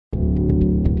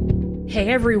Hey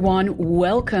everyone,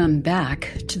 welcome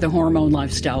back to the Hormone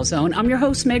Lifestyle Zone. I'm your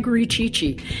host, Meg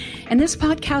Riccici, and this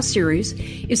podcast series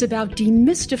is about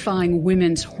demystifying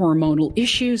women's hormonal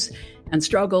issues and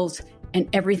struggles and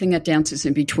everything that dances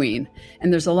in between.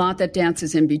 And there's a lot that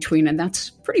dances in between, and that's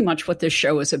pretty much what this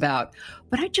show is about.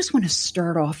 But I just want to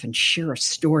start off and share a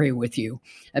story with you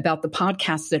about the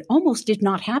podcast that almost did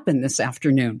not happen this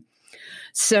afternoon.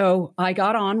 So I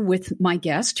got on with my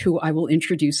guest, who I will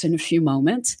introduce in a few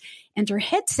moments, and her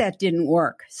headset didn't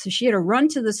work. So she had to run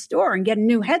to the store and get a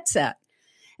new headset.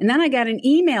 And then I got an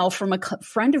email from a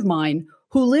friend of mine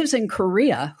who lives in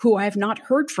Korea, who I have not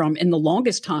heard from in the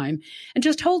longest time, and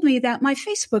just told me that my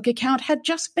Facebook account had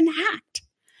just been hacked.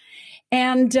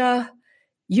 And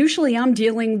usually I'm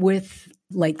dealing with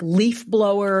like leaf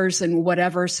blowers and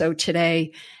whatever. So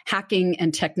today, hacking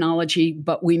and technology,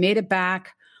 but we made it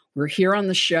back. We're here on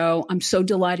the show. I'm so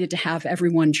delighted to have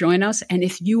everyone join us. And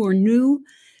if you are new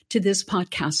to this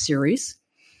podcast series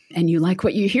and you like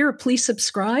what you hear, please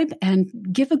subscribe and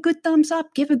give a good thumbs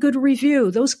up, give a good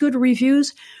review. Those good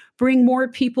reviews bring more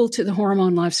people to the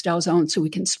Hormone Lifestyle Zone so we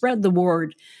can spread the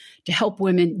word to help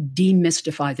women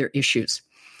demystify their issues.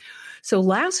 So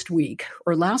last week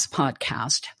or last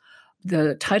podcast,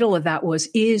 the title of that was,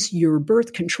 Is Your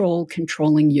Birth Control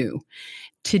Controlling You?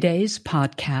 Today's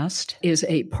podcast is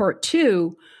a part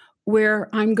 2 where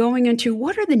I'm going into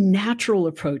what are the natural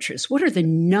approaches? What are the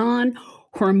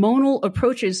non-hormonal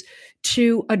approaches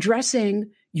to addressing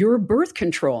your birth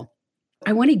control?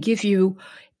 I want to give you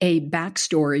a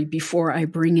backstory before I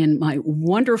bring in my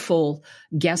wonderful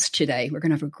guest today. We're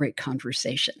going to have a great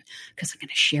conversation because I'm going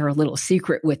to share a little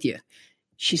secret with you.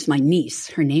 She's my niece.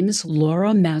 Her name is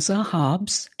Laura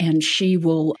Mazza-Hobbs, and she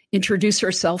will introduce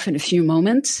herself in a few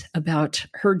moments about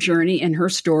her journey and her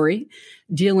story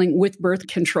dealing with birth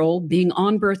control, being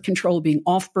on birth control, being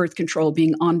off birth control,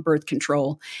 being on birth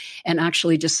control, and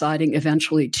actually deciding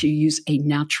eventually to use a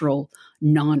natural,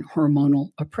 non-hormonal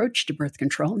approach to birth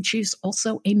control. And she's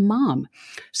also a mom.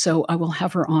 So I will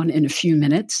have her on in a few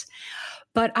minutes.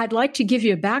 But I'd like to give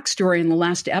you a backstory in the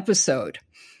last episode.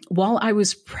 While I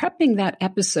was prepping that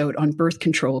episode on birth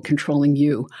control, controlling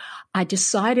you, I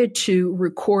decided to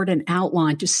record an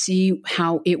outline to see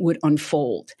how it would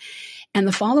unfold. And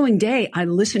the following day, I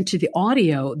listened to the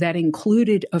audio that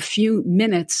included a few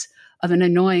minutes of an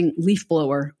annoying leaf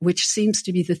blower, which seems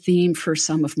to be the theme for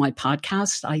some of my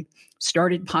podcasts. I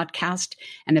started podcast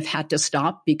and have had to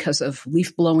stop because of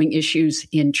leaf blowing issues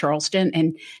in Charleston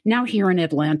and now here in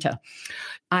Atlanta.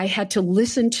 I had to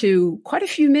listen to quite a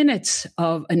few minutes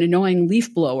of an annoying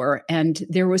leaf blower, and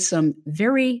there was some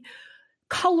very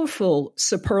colorful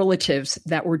superlatives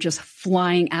that were just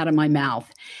flying out of my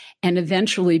mouth and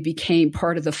eventually became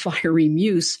part of the fiery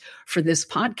muse for this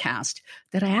podcast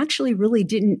that I actually really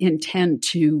didn't intend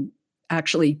to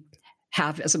actually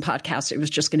have as a podcast. It was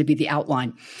just going to be the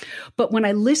outline. But when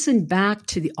I listened back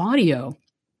to the audio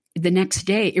the next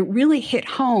day, it really hit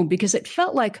home because it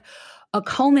felt like a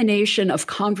culmination of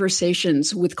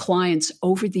conversations with clients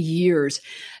over the years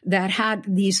that had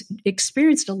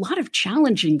experienced a lot of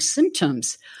challenging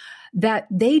symptoms that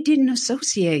they didn't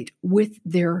associate with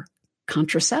their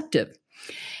contraceptive.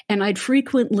 And I'd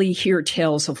frequently hear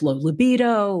tales of low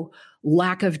libido,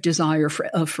 lack of desire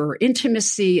for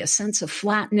intimacy, a sense of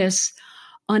flatness,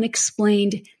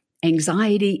 unexplained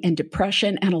anxiety and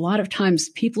depression. And a lot of times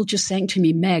people just saying to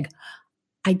me, Meg,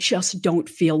 I just don't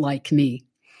feel like me.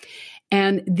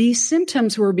 And these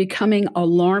symptoms were becoming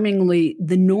alarmingly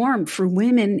the norm for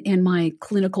women in my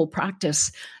clinical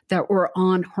practice that were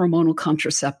on hormonal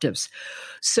contraceptives.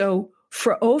 So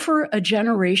for over a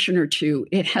generation or two,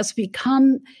 it has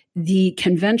become the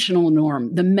conventional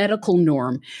norm, the medical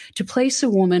norm, to place a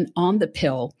woman on the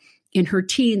pill in her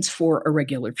teens for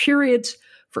irregular periods,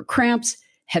 for cramps,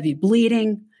 heavy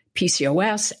bleeding,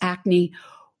 PCOS, acne,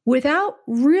 without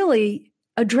really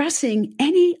addressing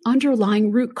any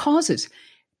underlying root causes.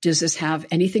 Does this have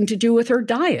anything to do with her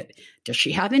diet? Does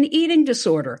she have an eating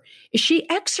disorder? Is she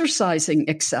exercising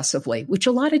excessively, which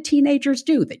a lot of teenagers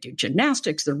do? They do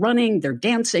gymnastics, they're running, they're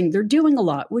dancing, they're doing a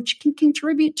lot, which can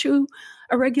contribute to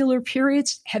irregular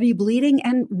periods, heavy bleeding,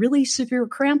 and really severe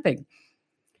cramping.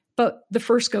 But the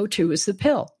first go-to is the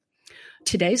pill.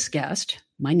 Today's guest,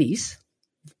 my niece,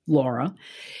 Laura,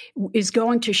 is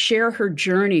going to share her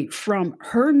journey from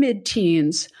her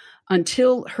mid-teens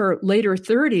until her later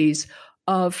 30s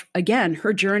of, again,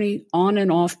 her journey on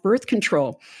and off birth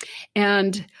control.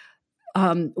 And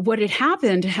what had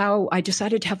happened, how I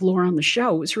decided to have Laura on the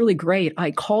show, was really great.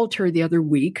 I called her the other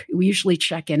week. We usually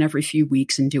check in every few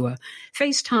weeks and do a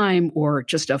FaceTime or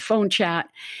just a phone chat.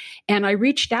 And I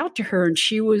reached out to her, and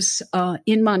she was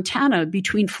in Montana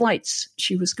between flights.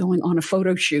 She was going on a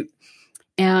photo shoot.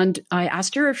 And I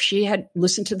asked her if she had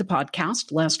listened to the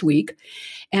podcast last week.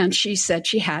 And she said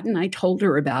she hadn't. I told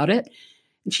her about it.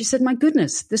 And she said, my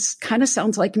goodness, this kind of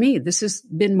sounds like me. This has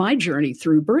been my journey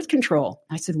through birth control.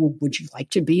 I said, well, would you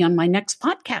like to be on my next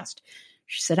podcast?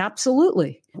 She said,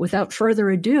 absolutely. Without further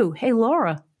ado, hey,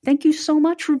 Laura, thank you so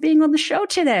much for being on the show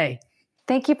today.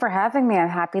 Thank you for having me. I'm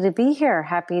happy to be here.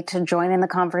 Happy to join in the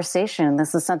conversation.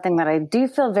 This is something that I do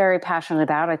feel very passionate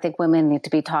about. I think women need to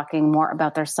be talking more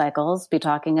about their cycles, be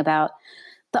talking about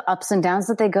the ups and downs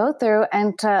that they go through.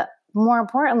 And more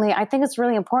importantly, I think it's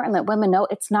really important that women know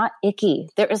it's not icky.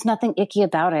 There is nothing icky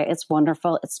about it. It's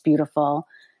wonderful. It's beautiful.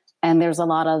 And there's a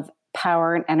lot of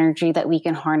power and energy that we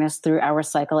can harness through our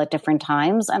cycle at different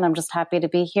times. And I'm just happy to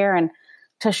be here and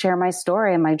to share my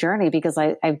story and my journey, because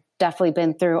I've definitely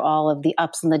been through all of the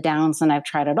ups and the downs, and I've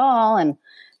tried it all and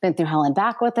been through hell and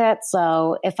back with it.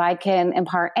 So if I can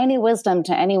impart any wisdom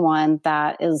to anyone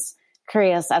that is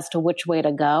curious as to which way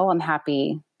to go, I'm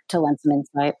happy to lend some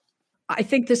insight. I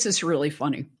think this is really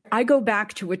funny. I go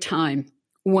back to a time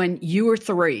when you were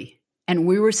 3 and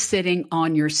we were sitting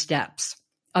on your steps,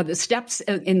 the steps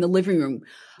in the living room.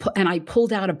 And I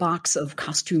pulled out a box of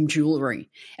costume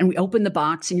jewelry, and we opened the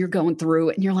box, and you're going through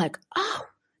it and you're like, oh,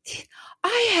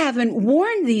 I haven't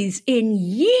worn these in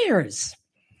years.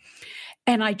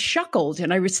 And I chuckled,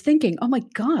 and I was thinking, oh my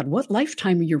God, what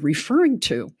lifetime are you referring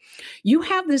to? You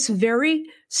have this very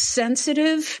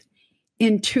sensitive,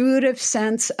 intuitive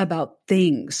sense about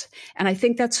things. And I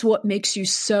think that's what makes you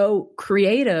so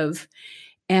creative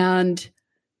and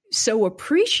so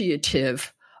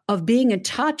appreciative of being in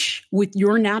touch with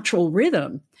your natural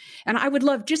rhythm. And I would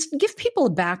love just give people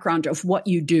a background of what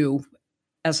you do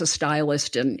as a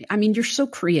stylist. And I mean, you're so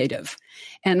creative.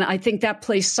 And I think that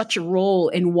plays such a role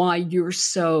in why you're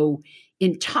so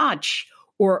in touch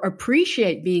or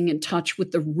appreciate being in touch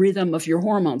with the rhythm of your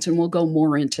hormones. And we'll go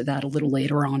more into that a little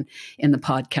later on in the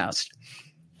podcast.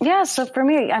 Yeah. So for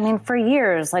me, I mean, for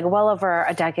years, like well over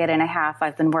a decade and a half,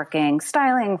 I've been working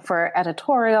styling for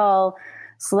editorial,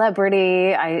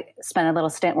 celebrity. I spent a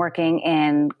little stint working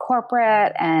in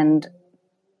corporate and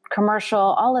commercial,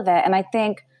 all of it. And I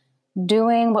think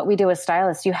doing what we do as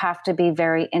stylists, you have to be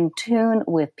very in tune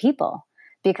with people,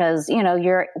 because, you know,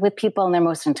 you're with people in their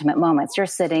most intimate moments. You're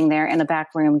sitting there in a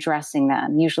back room dressing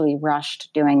them, usually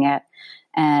rushed doing it.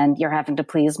 And you're having to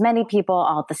please many people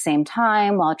all at the same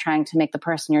time while trying to make the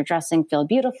person you're dressing feel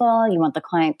beautiful. You want the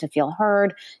client to feel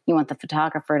heard. You want the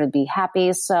photographer to be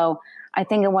happy. So I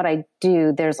think in what I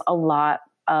do, there's a lot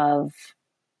of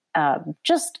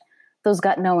just those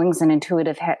gut knowings and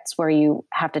intuitive hits where you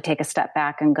have to take a step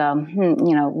back and go,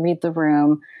 read the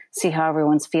room, see how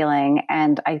everyone's feeling.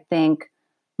 And I think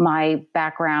my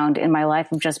background in my life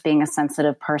of just being a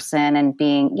sensitive person and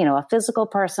being, a physical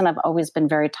person, I've always been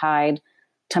very tied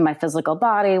to my physical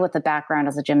body with a background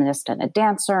as a gymnast and a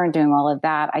dancer and doing all of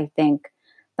that. I think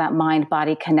that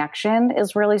mind-body connection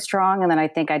is really strong. And then I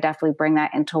think I definitely bring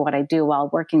that into what I do while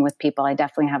working with people. I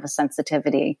definitely have a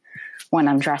sensitivity when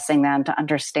I'm dressing them to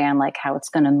understand like how it's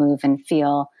going to move and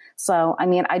feel. So, I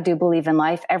mean, I do believe in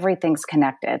life, everything's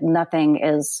connected.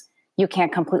 You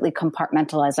can't completely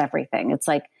compartmentalize everything. It's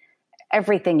like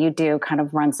everything you do kind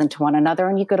of runs into one another,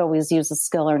 and you could always use a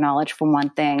skill or knowledge from one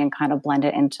thing and kind of blend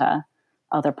it into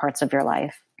other parts of your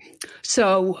life.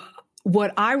 So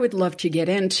what I would love to get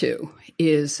into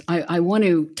is I want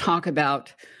to talk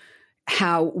about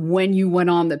how when you went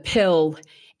on the pill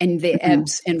and the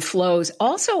ebbs and flows.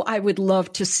 Also, I would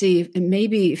love to see, and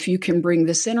maybe if you can bring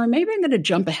this in, or maybe I'm going to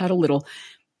jump ahead a little.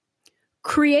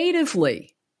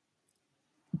 Creatively,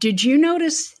 did you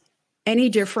notice any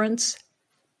difference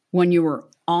when you were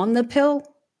on the pill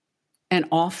and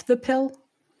off the pill?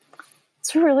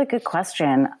 It's a really good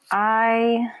question.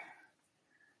 I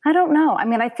don't know. I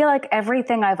mean, I feel like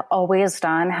everything I've always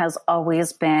done has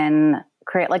always been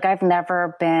creative. Like I've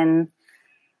never been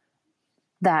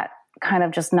that kind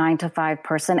of just 9 to 5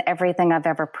 person. Everything I've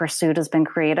ever pursued has been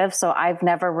creative. So I've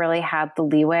never really had the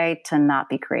leeway to not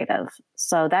be creative.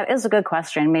 So that is a good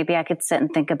question. Maybe I could sit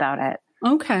and think about it.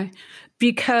 Okay.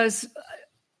 Because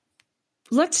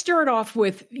let's start off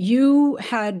with, you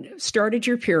had started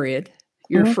your period,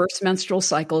 your first menstrual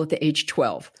cycle at the age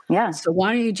 12. Yeah. So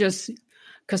why don't you just,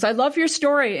 because I love your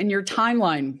story and your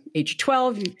timeline. Age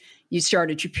 12, you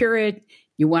started your period.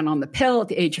 You went on the pill at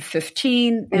the age of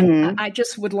 15. And I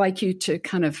just would like you to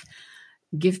kind of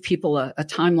give people a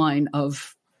timeline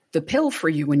of the pill for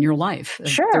you in your life.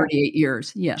 Sure. 38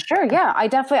 years. Yeah. Sure. Yeah. I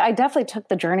definitely took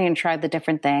the journey and tried the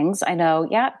different things. I know.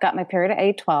 Yeah. Got my period at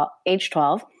age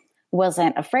 12.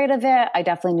 Wasn't afraid of it. I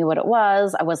definitely knew what it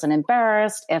was. I wasn't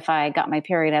embarrassed. If I got my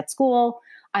period at school,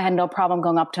 I had no problem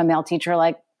going up to a male teacher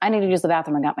like, I need to use the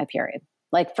bathroom. I got my period.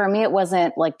 Like for me, it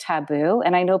wasn't like taboo.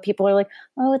 And I know people are like,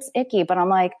 oh, it's icky. But I'm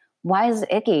like, why is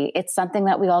it icky? It's something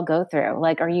that we all go through.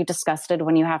 Like, are you disgusted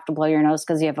when you have to blow your nose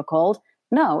because you have a cold?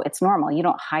 No, it's normal. You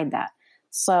don't hide that.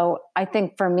 So I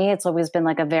think for me, it's always been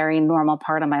like a very normal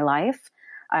part of my life.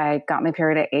 I got my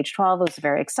period at age 12. I was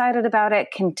very excited about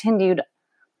it. Continued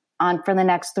on for the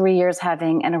next 3 years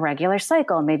having an irregular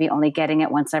cycle, maybe only getting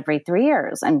it once every 3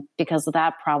 years. And because of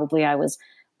that, probably I was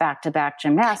back-to-back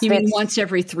gymnastics. You mean once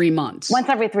every 3 months? Once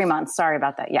every 3 months. Sorry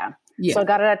about that. Yeah. So I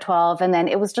got it at 12 and then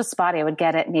it was just spotty. I would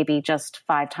get it maybe just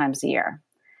 5 times a year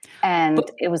and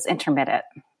it was intermittent.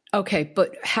 Okay.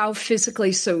 But how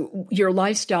physically, so your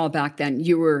lifestyle back then,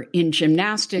 you were in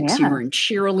gymnastics, you were in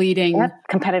cheerleading. Yep.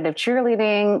 Competitive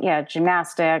cheerleading. Yeah.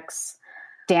 Gymnastics,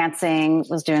 dancing,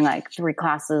 was doing like 3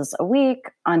 classes a week.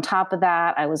 On top of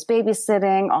that, I was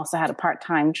babysitting, also had a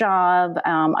part-time job.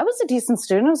 I was a decent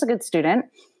student. I was a good student.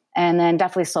 And then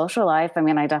definitely social life. I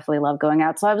mean, I definitely love going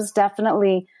out. So I was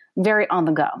definitely very on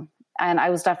the go. And I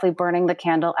was definitely burning the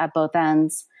candle at both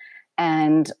ends.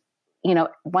 And, you know,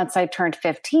 once I turned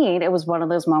 15, it was one of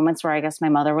those moments where I guess my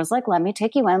mother was like, let me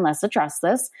take you in, let's address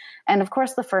this. And of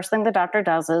course, the first thing the doctor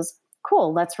does is,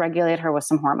 cool, let's regulate her with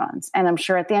some hormones. And I'm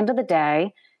sure at the end of the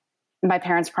day, my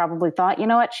parents probably thought, you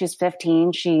know what, she's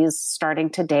 15, she's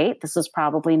starting to date. This is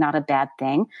probably not a bad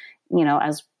thing. You know,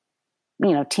 as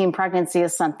you know, teen pregnancy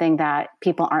is something that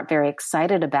people aren't very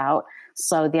excited about.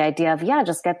 So the idea of,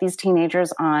 just get these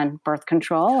teenagers on birth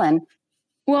control and.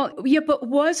 Well, yeah, but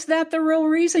was that the real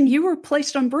reason you were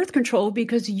placed on birth control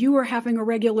because you were having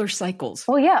irregular cycles?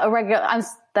 Well, yeah,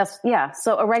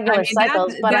 So irregular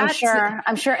cycles, but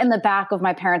I'm sure in the back of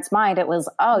my parents' mind, it was,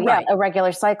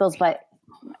 irregular cycles, but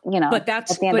but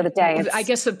that's at the end of the day. I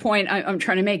guess the point I'm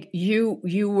trying to make,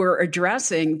 you were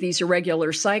addressing these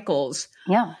irregular cycles.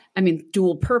 Yeah. I mean,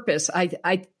 dual purpose.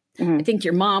 I think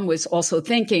your mom was also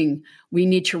thinking we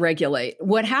need to regulate.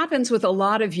 What happens with a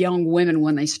lot of young women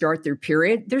when they start their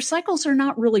period, their cycles are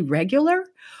not really regular.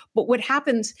 But what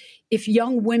happens if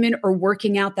young women are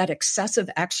working out, that excessive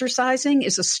exercising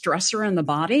is a stressor in the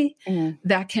body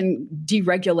that can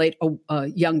deregulate a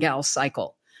young gal's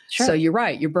cycle. Sure. So you're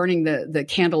right. You're burning the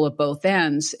candle at both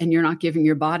ends and you're not giving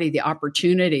your body the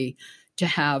opportunity to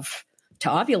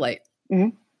ovulate.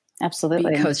 Mm-hmm.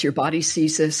 Absolutely. Because your body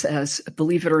sees this as,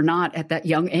 believe it or not, at that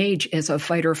young age as a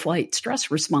fight or flight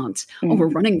stress response. Mm-hmm. Oh, we're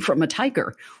running from a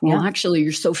tiger. Yeah. Well, actually,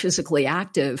 you're so physically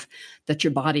active that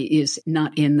your body is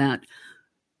not in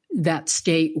that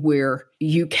state where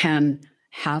you can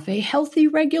have a healthy,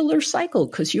 regular cycle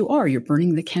because you're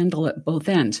burning the candle at both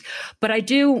ends. But I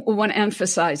do want to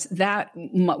emphasize that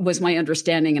was my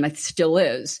understanding, and it still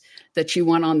is, that you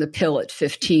went on the pill at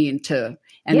 15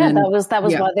 that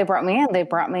was why they brought me in. They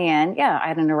brought me in. Yeah, I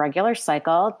had an irregular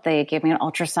cycle. They gave me an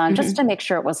ultrasound just to make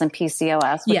sure it wasn't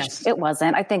PCOS, which it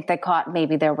wasn't. I think they caught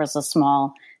maybe there was a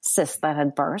small cyst that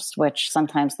had burst, which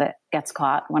sometimes that gets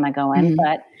caught when I go in.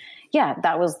 But yeah,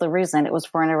 that was the reason. It was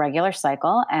for an irregular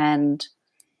cycle. And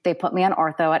they put me on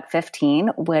ortho at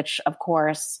 15, which of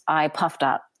course I puffed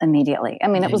up immediately. I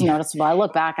mean, it was noticeable. I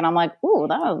look back and I'm like, ooh,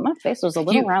 my face was a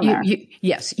little round there.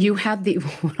 Yes, you had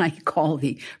what I call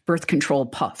the birth control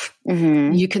puff.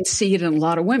 Mm-hmm. You can see it in a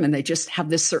lot of women. They just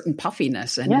have this certain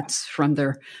puffiness and it's from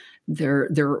their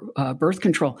birth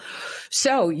control.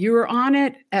 So you were on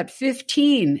it at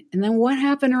 15. And then what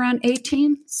happened around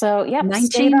 18? So 19?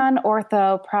 Stayed on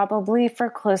ortho probably for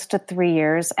close to 3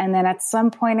 years. And then at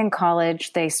some point in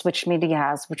college, they switched me to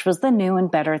Yaz, which was the new and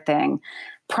better thing.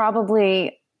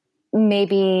 Probably,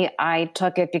 maybe I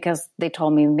took it because they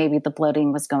told me maybe the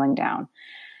bloating was going down.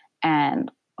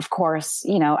 And of course,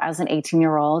 as an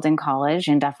 18-year-old in college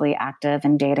and definitely active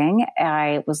and dating,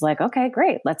 I was like, okay,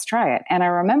 great, let's try it. And I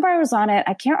remember I was on it.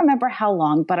 I can't remember how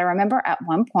long, but I remember at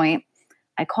one point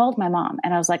I called my mom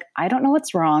and I was like, I don't know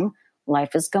what's wrong.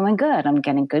 Life is going good. I'm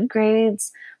getting good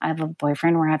grades. I have a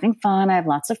boyfriend. We're having fun. I have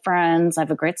lots of friends. I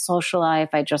have a great social life.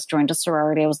 I just joined a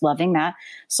sorority. I was loving that.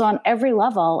 So on every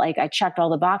level, like I checked all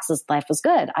the boxes. Life was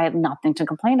good. I had nothing to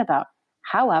complain about.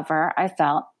 However, I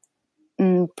felt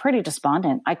pretty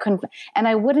despondent. I couldn't, and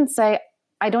I wouldn't say,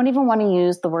 I don't even want to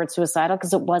use the word suicidal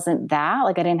because it wasn't that,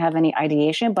 like I didn't have any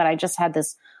ideation, but I just had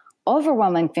this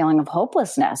overwhelming feeling of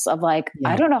hopelessness of like,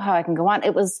 I don't know how I can go on.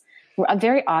 It was a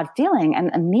very odd feeling. And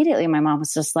immediately my mom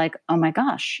was just like, oh my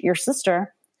gosh, your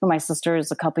sister, who my sister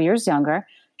is a couple years younger,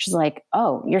 She's like,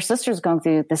 oh, your sister's going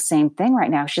through the same thing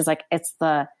right now. She's like, it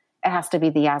has to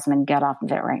be the Yasmin, get off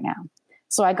of it right now.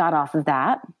 So I got off of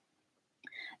that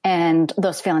and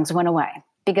those feelings went away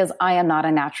because I am not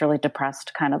a naturally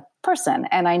depressed kind of person.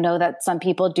 And I know that some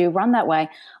people do run that way.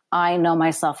 I know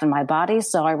myself and my body.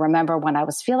 So I remember when I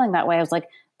was feeling that way, I was like,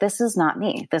 this is not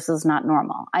me. This is not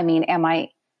normal. I mean, am I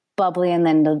bubbly and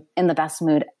then in the best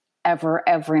mood ever,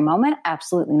 every moment?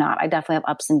 Absolutely not. I definitely have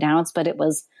ups and downs, but it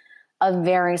was a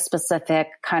very specific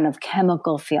kind of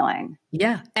chemical feeling.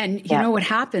 Yeah. And you know what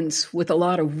happens with a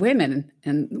lot of women,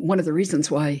 and one of the reasons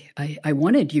why I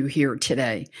wanted you here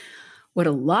today, what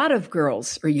a lot of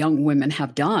girls or young women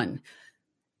have done,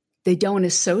 they don't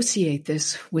associate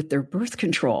this with their birth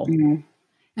control. Mm-hmm.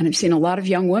 And I've seen a lot of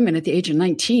young women at the age of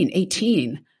 19,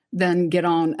 18, then get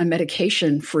on a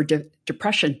medication for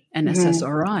depression and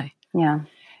SSRI. Yeah.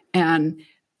 And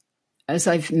as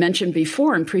I've mentioned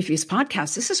before in previous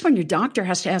podcasts, this is when your doctor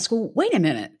has to ask, well, wait a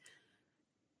minute,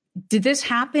 did this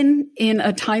happen in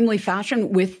a timely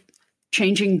fashion with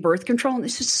changing birth control? And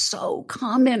this is so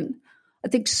common. I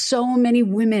think so many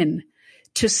women,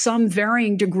 to some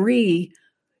varying degree,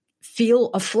 feel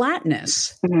a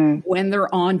flatness when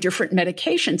they're on different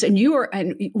medications.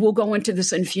 And we'll go into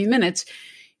this in a few minutes,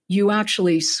 you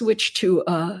actually switched to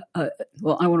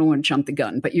well, I don't want to jump the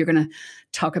gun, but you're going to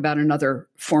talk about another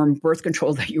form of birth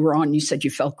control that you were on. You said you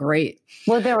felt great.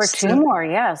 Well, there were two more.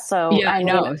 Yeah. So yeah, I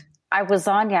know. I was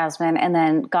on Yasmin and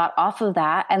then got off of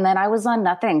that. And then I was on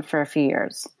nothing for a few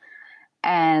years.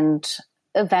 And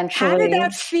eventually. How did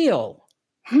that feel?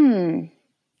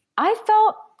 I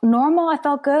felt normal. I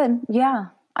felt good. Yeah.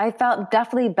 I felt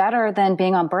definitely better than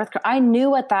being on birth control. I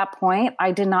knew at that point,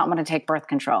 I did not want to take birth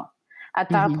control. At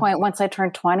that point, once I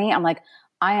turned 20, I'm like,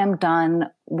 I am done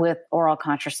with oral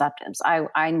contraceptives.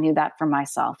 I knew that for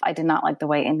myself. I did not like the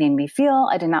way it made me feel.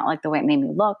 I did not like the way it made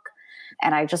me look.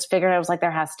 And I just figured I was like,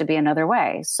 there has to be another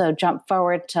way. So jump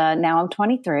forward to now I'm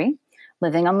 23,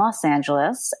 living in Los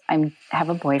Angeles. I have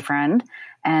a boyfriend.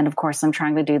 And of course, I'm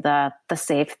trying to do the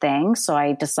safe thing. So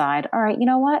I decide, all right, you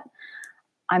know what?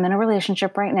 I'm in a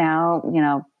relationship right now. You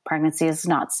know, pregnancy is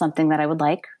not something that I would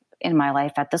like in my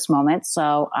life at this moment.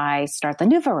 So I start the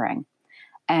Nuva ring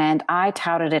and I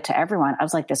touted it to everyone. I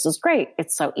was like, this is great.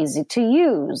 It's so easy to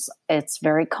use. It's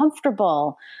very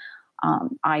comfortable.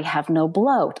 I have no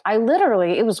bloat.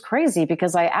 It was crazy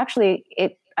because I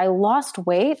lost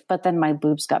weight, but then my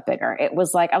boobs got bigger. I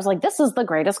was like, this is the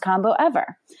greatest combo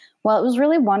ever. Well, it was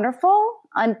really wonderful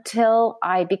until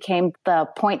I became the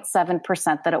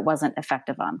 0.7% that it wasn't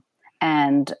effective on.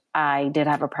 And I did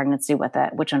have a pregnancy with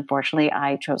it, which unfortunately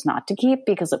I chose not to keep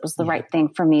because it was the right thing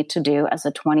for me to do as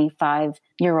a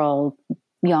 25-year-old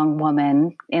young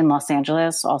woman in Los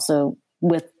Angeles, also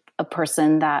with a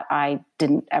person that I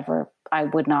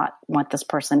would not want this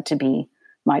person to be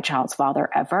my child's father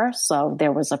ever. So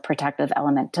there was a protective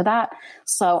element to that.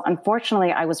 So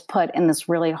unfortunately, I was put in this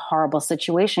really horrible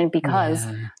situation because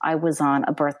I was on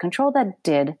a birth control that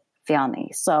did fail me.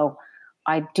 So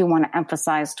I do want to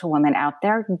emphasize to women out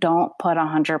there, don't put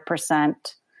 100%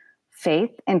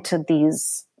 faith into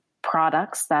these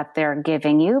products that they're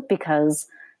giving you, because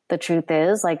the truth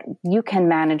is, like, you can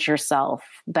manage yourself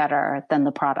better than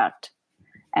the product.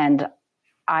 And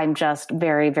I'm just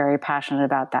very, very passionate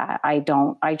about that.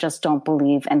 I just don't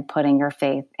believe in putting your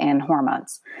faith in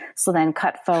hormones. So then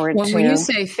cut forward to... When you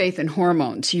say faith in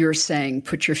hormones, you're saying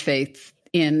put your faith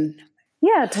in...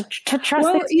 Yeah, to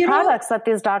trust these products that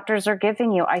these doctors are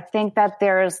giving you. I think that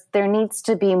there needs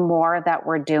to be more that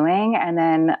we're doing. And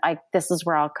then this is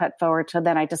where I'll cut forward to.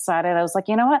 Then I decided, I was like,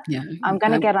 you know what? Yeah, I'm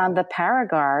going to get on the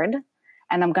Paragard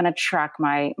and I'm going to track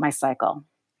my cycle.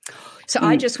 So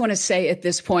I just want to say at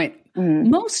this point,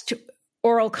 most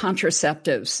oral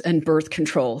contraceptives and birth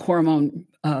control, hormone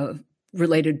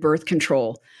related birth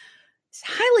control, is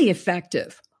highly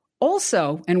effective.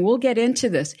 Also, and we'll get into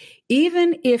this,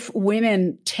 even if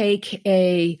women take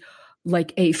and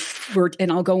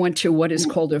I'll go into what is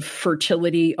called a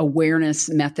fertility awareness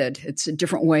method. It's a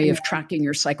different way of tracking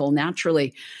your cycle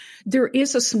naturally. There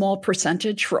is a small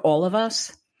percentage for all of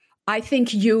us. I think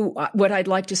what I'd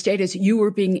like to state is you were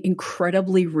being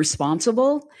incredibly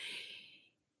responsible,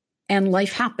 and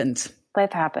life happens.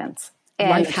 Life happens.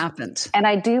 Life happens. And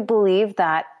I do believe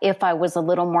that if I was a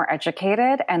little more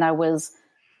educated and I was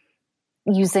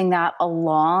using that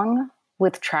along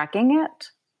with tracking it,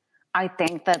 I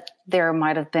think that there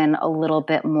might have been a little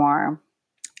bit more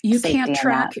You safety can't in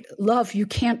track, that. love, you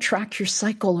can't track your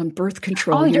cycle on birth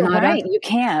control. Oh, You're you're not right. You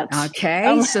can't.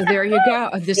 okay. So there you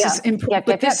go. This is important,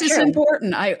 but this is True.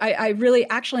 important. I really,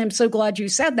 actually, I'm so glad you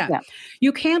said that. Yeah.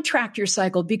 You can't track your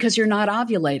cycle because you're not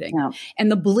ovulating. Yeah.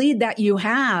 And the bleed that you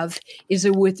have is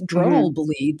a withdrawal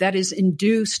bleed that is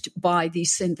induced by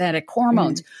these synthetic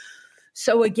hormones.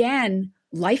 So again,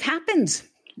 life happens.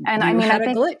 And You had a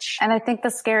think, glitch. and I think the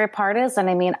scary part is, and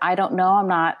I mean, I don't know, I'm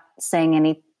not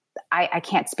saying I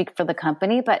can't speak for the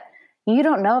company, but you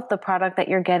don't know if the product that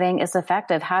you're getting is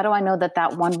effective. How do I know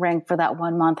that one ring for that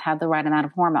 1 month had the right amount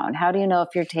of hormone? How do you know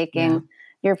if you're taking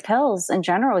your pills in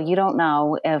general? You don't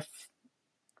know if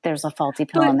there's a faulty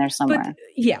pill in there somewhere.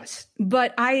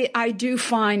 But I do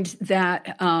find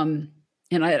that, and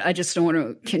I just don't want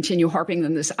to continue harping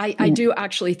on this. I do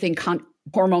actually think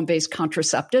hormone-based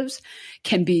contraceptives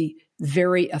can be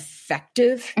very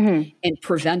effective in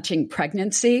preventing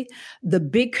pregnancy. The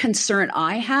big concern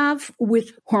I have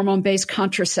with hormone-based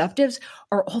contraceptives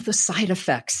are all the side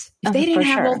effects. If they didn't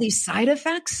have all these side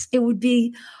effects, I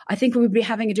think we would be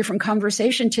having a different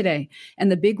conversation today.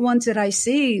 And the big ones that I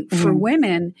see for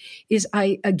women is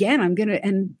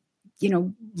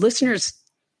listeners,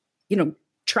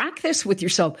 track this with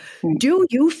yourself. Do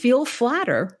you feel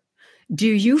flatter? Do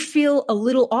you feel a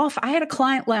little off? I had a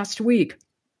client last week,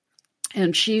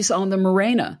 and she's on the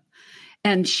Mirena.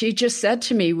 And she just said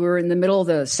to me, we're in the middle of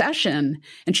the session,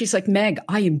 and she's like, Meg,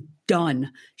 I am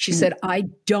done. She said, I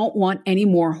don't want any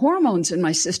more hormones in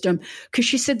my system, because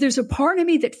she said, there's a part of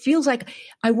me that feels like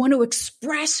I want to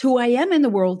express who I am in the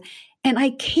world. And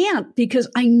I can't, because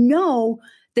I know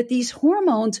that these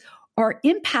hormones are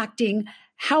impacting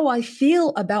how I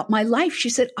feel about my life. She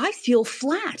said, I feel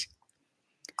flat.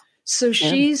 So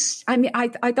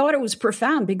I thought it was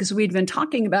profound, because we'd been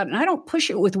talking about it, and I don't push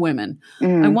it with women.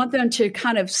 I want them to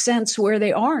kind of sense where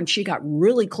they are. And she got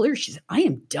really clear. She said, I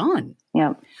am done.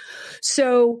 Yeah.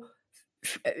 So,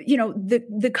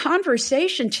 the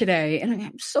conversation today, and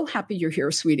I'm so happy you're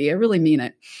here, sweetie, I really mean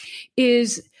it,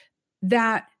 is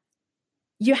that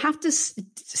you have to,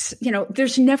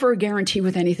 there's never a guarantee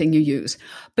with anything you use,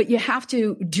 but you have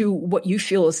to do what you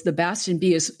feel is the best and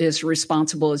be as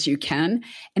responsible as you can.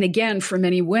 And again, for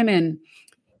many women,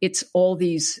 it's all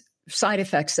these side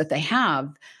effects that they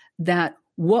have. That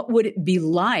what would it be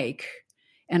like?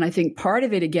 And I think part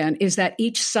of it, again, is that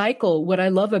each cycle, what I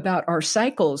love about our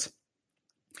cycles,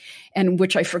 and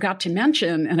which I forgot to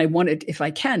mention, and I wanted, if I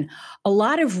can, a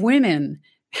lot of women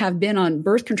have been on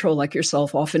birth control like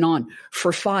yourself off and on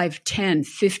for 5, 10,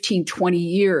 15, 20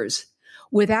 years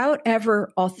without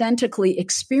ever authentically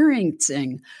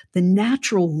experiencing the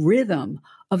natural rhythm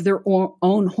of their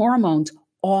own hormones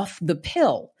off the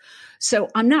pill. So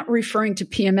I'm not referring to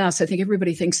PMS. I think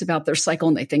everybody thinks about their cycle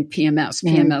and they think PMS.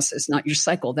 PMS is not your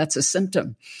cycle. That's a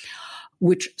symptom,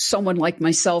 which someone like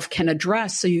myself can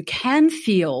address. So you can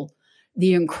feel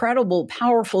the incredible,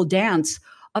 powerful dance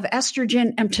of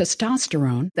estrogen and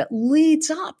testosterone that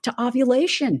leads up to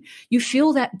ovulation. You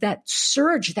feel that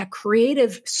surge, that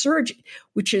creative surge,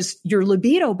 which is your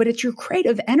libido, but it's your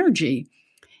creative energy.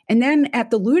 And then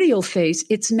at the luteal phase,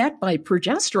 it's met by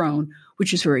progesterone,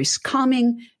 which is very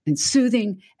calming and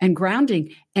soothing and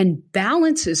grounding and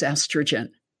balances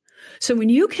estrogen. So when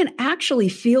you can actually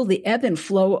feel the ebb and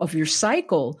flow of your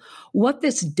cycle, what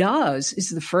this does is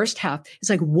the first half is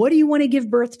like, what do you want to give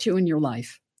birth to in your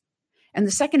life? And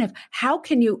the second half, how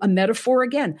can you, a metaphor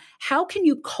again, how can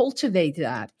you cultivate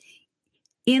that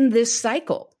in this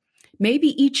cycle? Maybe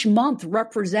each month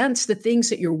represents the things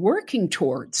that you're working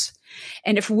towards.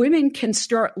 And if women can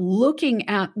start looking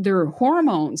at their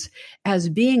hormones as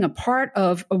being a part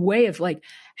of a way of like,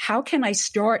 how can I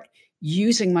start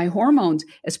using my hormones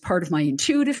as part of my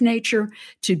intuitive nature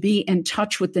to be in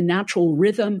touch with the natural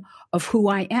rhythm of who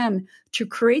I am, to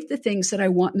create the things that I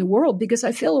want in the world? Because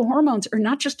I feel the hormones are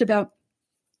not just about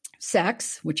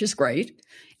sex, which is great,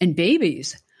 and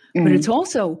babies, but it's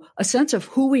also a sense of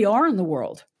who we are in the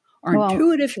world, our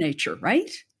intuitive nature,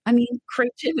 right? I mean,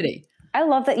 creativity. I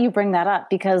love that you bring that up,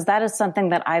 because that is something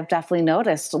that I've definitely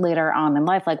noticed later on in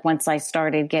life. Like once I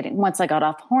got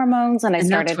off hormones and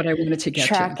started that's what I wanted to get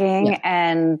tracking to. Yeah.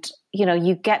 And,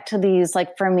 you get to these,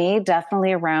 like for me,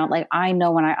 definitely around, like, I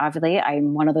know when I ovulate,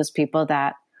 I'm one of those people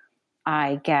that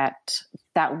I get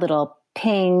that little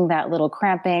ping, that little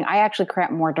cramping. I actually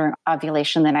cramp more during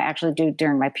ovulation than I actually do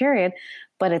during my period.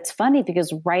 But it's funny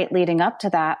because right leading up to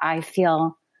that, I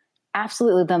feel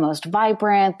absolutely the most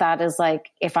vibrant. That is like,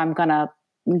 if I'm going to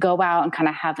go out and kind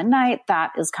of have a night,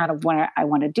 that is kind of when I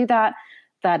want to do that.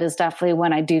 that is definitely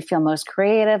when I do feel most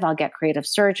creative. I'll get creative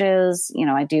surges.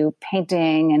 I do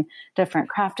painting and different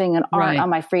crafting and art on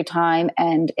my free time.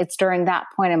 And it's during that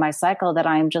point in my cycle that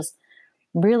I'm just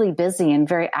really busy and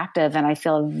very active. And I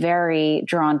feel very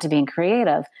drawn to being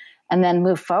creative. And then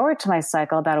move forward to my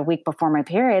cycle about a week before my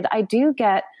period. I do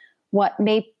get what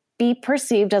may be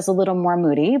perceived as a little more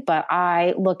moody, but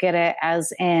I look at it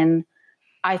as in,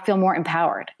 I feel more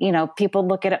empowered. People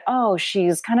look at it, oh,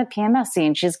 she's kind of PMSy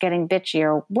and she's getting bitchy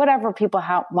or whatever people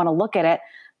want to look at it.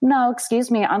 No, excuse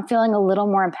me. I'm feeling a little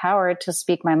more empowered to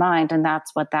speak my mind. And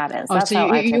that's what that is. That's so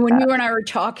when you and I were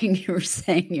talking, you were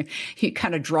saying you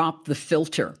kind of dropped the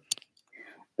filter.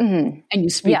 Mm-hmm. And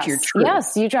you speak your truth.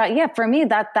 Yes, you try. Yeah, for me,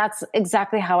 that's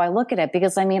exactly how I look at it.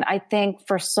 Because I think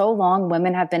for so long,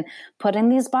 women have been put in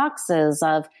these boxes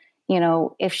of,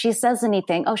 if she says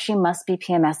anything, oh, she must be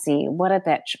PMSy. What a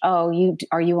bitch. Oh,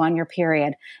 are you on your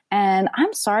period? And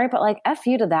I'm sorry, but F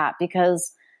you to that,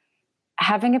 because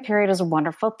having a period is a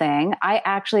wonderful thing. I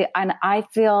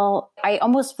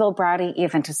almost feel bratty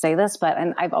even to say this,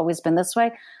 and I've always been this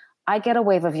way. I get a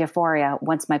wave of euphoria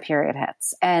once my period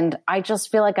hits. And I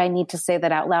just feel like I need to say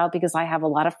that out loud, because I have a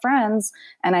lot of friends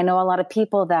and I know a lot of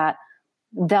people that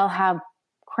they'll have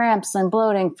cramps and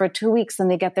bloating for 2 weeks and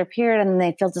they get their period and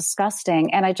they feel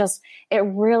disgusting. And it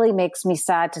really makes me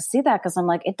sad to see that, because I'm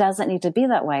like, it doesn't need to be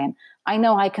that way. And I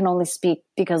know I can only speak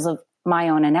because of my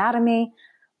own anatomy,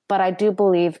 but I do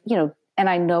believe, and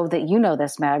I know that you know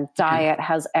this, Meg, diet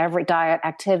has every diet,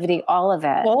 activity, all of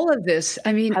it. All of this,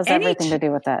 has everything to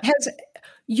do with it. Has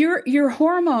your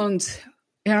hormones.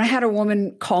 And I had a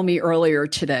woman call me earlier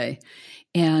today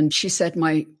and she said,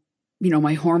 my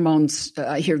hormones,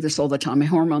 I hear this all the time, my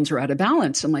hormones are out of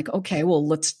balance. I'm like, okay, well,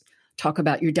 let's talk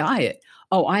about your diet.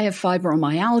 Oh, I have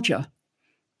fibromyalgia.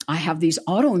 I have these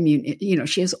autoimmune,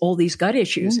 she has all these gut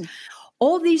issues.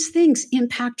 All these things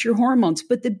impact your hormones.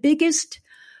 But the biggest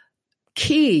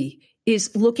key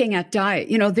is looking at diet.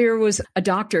 There was a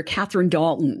doctor, Catherine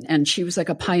Dalton, and she was like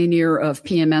a pioneer of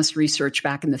PMS research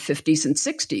back in the 50s and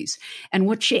 60s. And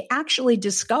what she actually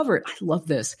discovered, I love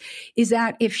this, is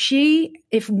that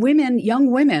if women, young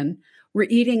women were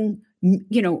eating,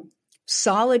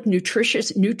 solid,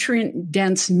 nutritious,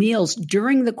 nutrient-dense meals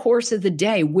during the course of the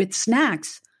day with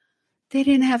snacks, they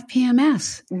didn't have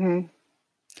PMS. Mm-hmm.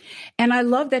 And I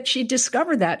love that she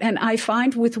discovered that. And I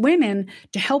find with women,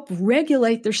 to help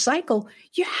regulate their cycle,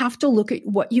 you have to look at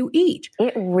what you eat.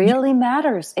 It really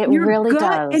matters. It really does. Your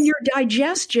gut and your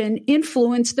digestion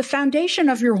influence the foundation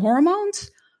of your hormones.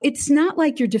 It's not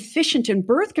like you're deficient in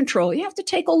birth control. You have to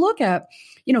take a look at,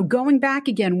 going back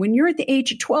again, when you're at the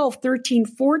age of 12, 13,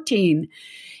 14,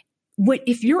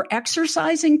 if you're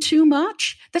exercising too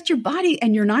much, that's your body,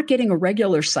 and you're not getting a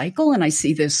regular cycle. And I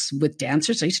see this with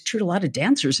dancers. I used to treat a lot of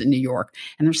dancers in New York,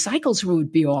 and their cycles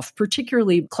would be off,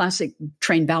 particularly classic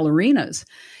trained ballerinas.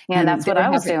 Yeah, and that's what I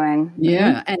was doing.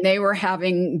 Yeah, mm-hmm. And they were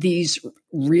having these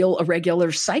real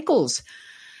irregular cycles.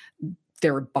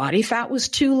 Their body fat was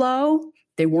too low.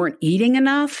 They weren't eating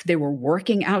enough. They were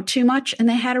working out too much, and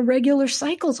they had irregular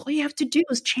cycles. All you have to do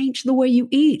is change the way you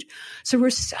eat. So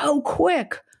we're so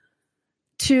quick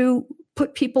to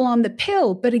put people on the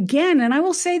pill. But again, and I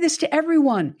will say this to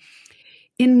everyone,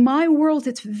 in my world,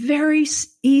 it's very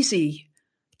easy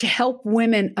to help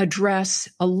women address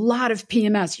a lot of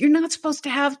PMS. You're not supposed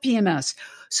to have PMS.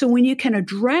 So when you can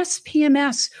address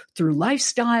PMS through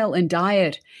lifestyle and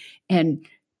diet and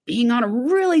being on a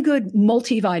really good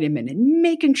multivitamin and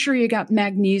making sure you got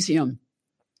magnesium,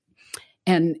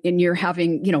 and you're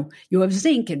having, you have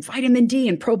zinc and vitamin D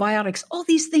and probiotics, all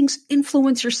these things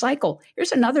influence your cycle.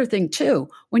 Here's another thing too.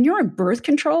 When you're on birth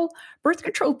control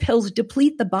pills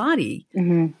deplete the body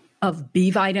of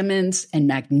B vitamins and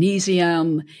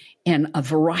magnesium and a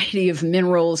variety of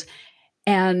minerals.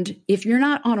 And if you're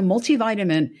not on a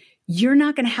multivitamin, you're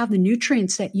not going to have the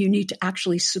nutrients that you need to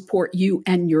actually support you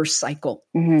and your cycle.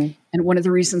 Mm-hmm. And one of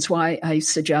the reasons why I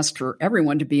suggest for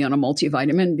everyone to be on a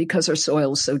multivitamin, because our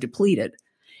soil is so depleted.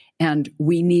 And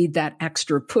we need that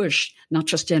extra push, not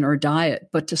just in our diet,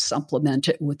 but to supplement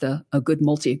it with a good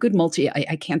multi. A good multi,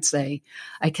 I can't say,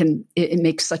 it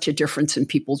makes such a difference in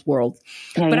people's world.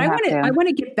 Yeah, but I want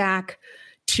to get back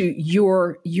to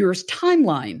your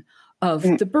timeline of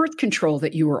the birth control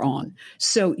that you were on.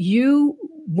 So you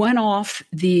went off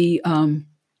the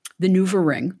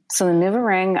NuvaRing. So the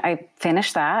NuvaRing, I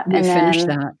finished that.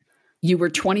 That. You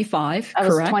were 25, I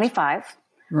correct? was 25.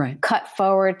 Right. Cut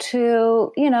forward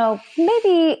to,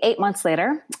 maybe 8 months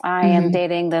later, I am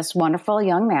dating this wonderful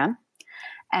young man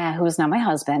who is now my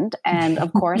husband. And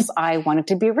of course, I wanted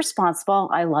to be responsible.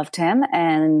 I loved him.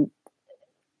 And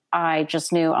I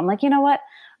just knew, I'm like, you know what?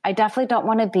 I definitely don't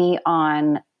want to be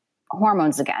on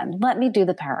hormones again. Let me do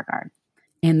the Paragard.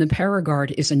 And the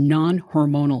Paragard is a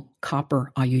non-hormonal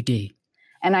copper IUD.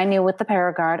 And I knew with the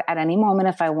Paragard, at any moment,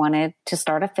 if I wanted to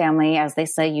start a family, as they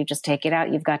say, you just take it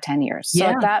out, you've got 10 years. So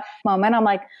at that moment, I'm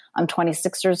like, I'm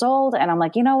 26 years old. And I'm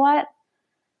like, you know what?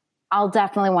 I'll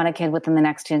definitely want a kid within the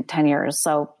next 10 years.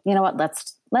 So you know what?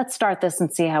 Let's start this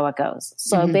and see how it goes.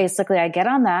 So basically I get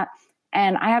on that.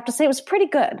 And I have to say it was pretty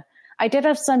good. I did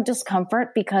have some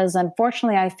discomfort because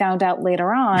unfortunately I found out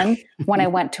later on when I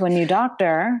went to a new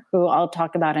doctor, who I'll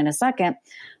talk about in a second,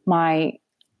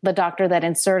 the doctor that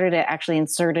inserted it actually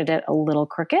inserted it a little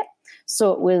crooked.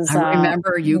 So it was... I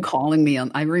remember you calling me.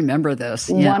 I remember this.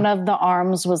 Yeah. One of the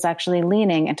arms was actually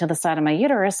leaning into the side of my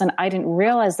uterus, and I didn't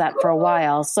realize that for a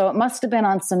while. So it must have been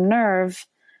on some nerve,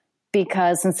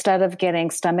 because instead of getting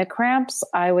stomach cramps,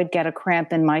 I would get a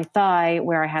cramp in my thigh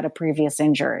where I had a previous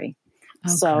injury. Oh,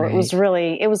 so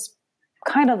great. It was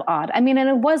kind of odd. I mean, and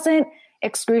it wasn't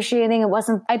excruciating.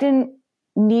 I didn't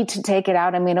need to take it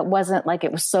out. I mean, it wasn't like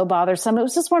it was so bothersome. It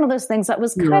was just one of those things that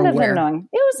was kind of annoying.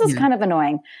 It was just kind of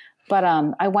annoying. But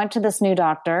I went to this new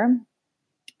doctor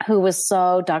who was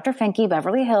Dr. Finke,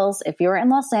 Beverly Hills. If you're in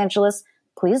Los Angeles,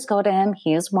 please go to him.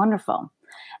 He is wonderful.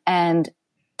 And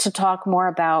to talk more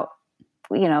about,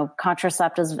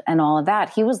 contraceptives and all of that,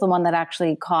 he was the one that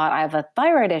actually caught, I have a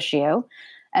thyroid issue,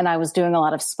 and I was doing a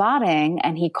lot of spotting,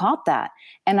 and he caught that.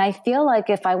 And I feel like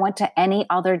if I went to any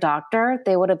other doctor,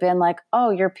 they would have been like, oh,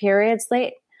 your period's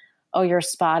late. Oh, you're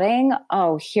spotting.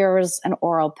 Oh, here's an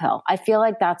oral pill. I feel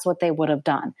like that's what they would have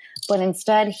done. But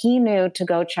instead, he knew to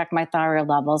go check my thyroid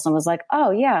levels and was like,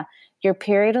 oh, yeah, your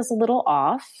period is a little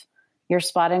off. You're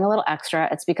spotting a little extra.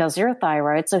 It's because of your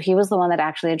thyroid. So he was the one that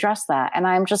actually addressed that. And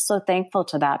I'm just so thankful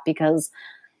to that, because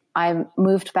I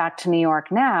moved back to New York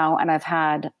now, and I've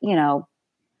had,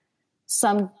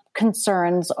 some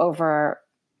concerns over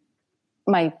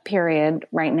my period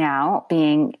right now,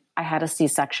 being I had a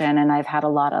C-section and I've had a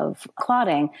lot of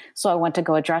clotting. So I went to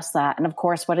go address that. And of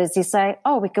course, what does he say?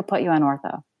 Oh, we could put you on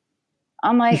ortho.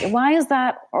 I'm like, why is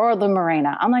that? Or the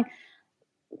Mirena? I'm like,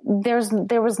 there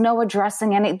was no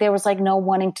addressing there was like no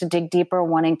wanting to dig deeper,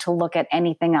 wanting to look at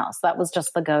anything else. That was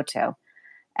just the go-to.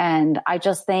 And I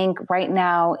just think right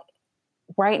now,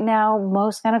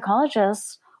 most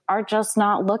gynecologists are just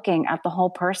not looking at the whole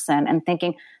person and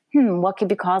thinking, what could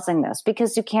be causing this?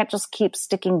 Because you can't just keep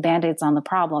sticking Band-Aids on the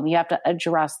problem. You have to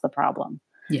address the problem.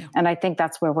 Yeah. And I think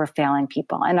that's where we're failing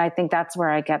people. And I think that's where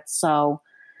I get so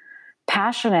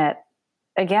passionate,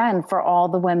 again, for all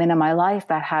the women in my life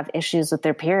that have issues with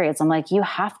their periods. I'm like, you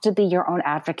have to be your own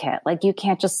advocate. Like, you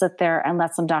can't just sit there and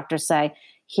let some doctor say,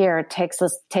 here, take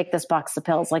this box of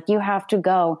pills. Like, you have to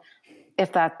go. You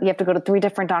have to go to 3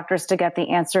 different doctors to get the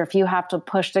answer. If you have to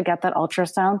push to get that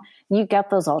ultrasound, you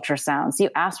get those ultrasounds. You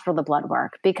ask for the blood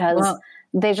work, because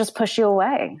they just push you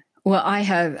away. Well, I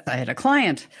had a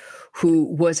client who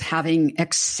was having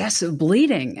excessive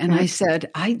bleeding. And I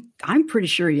said, I'm pretty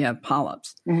sure you have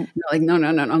polyps. Mm-hmm. Like, no.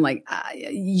 I'm like,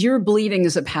 your bleeding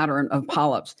is a pattern of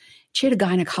polyps. She had a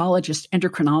gynecologist,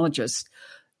 endocrinologist,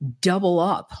 double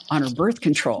up on her birth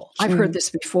control. I've heard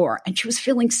this before. And she was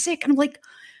feeling sick. And I'm like,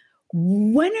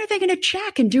 when are they going to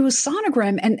check and do a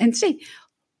sonogram and see?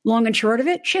 Long and short of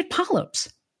it, she had polyps.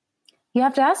 You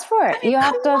have to ask for it.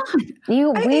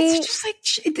 It's just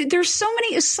like, there's so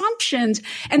many assumptions,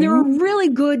 and there are really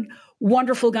good,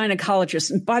 wonderful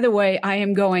gynecologists. And by the way, I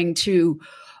am going to,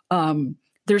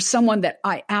 there's someone that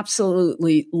I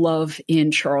absolutely love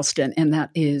in Charleston, and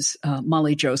that is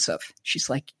Molly Joseph. She's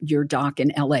like your doc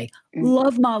in LA.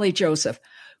 Love Molly Joseph.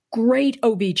 Great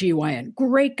OBGYN,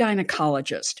 great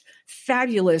gynecologist,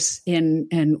 fabulous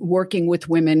in working with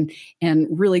women, and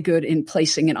really good in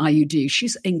placing an IUD.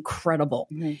 She's incredible.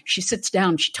 Mm-hmm. She sits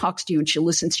down, she talks to you, and she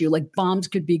listens to you like bombs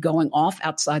could be going off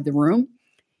outside the room.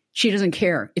 She doesn't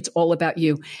care. It's all about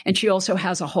you. And she also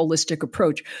has a holistic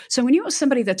approach. So when you have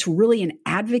somebody that's really an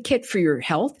advocate for your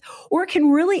health, or can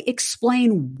really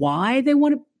explain why they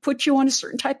want to put you on a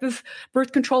certain type of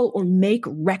birth control or make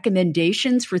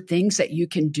recommendations for things that you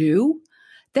can do,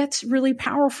 that's really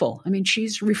powerful. I mean,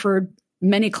 she's referred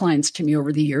many clients to me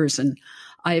over the years, and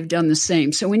I have done the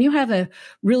same. So when you have a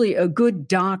good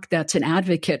doc that's an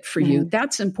advocate for you,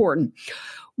 that's important.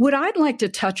 What I'd like to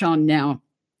touch on now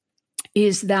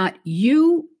is that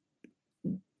you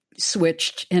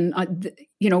switched, and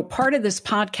part of this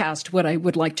podcast, what I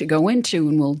would like to go into,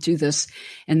 and we'll do this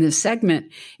in this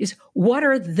segment, is what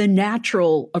are the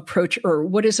natural approach, or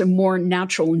what is a more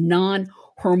natural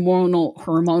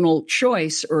hormonal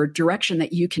choice or direction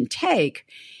that you can take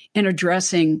in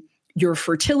addressing your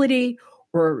fertility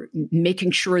or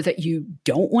making sure that you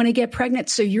don't want to get pregnant.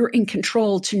 So you're in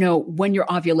control to know when you're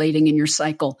ovulating in your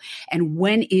cycle and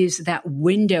when is that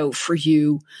window for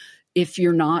you if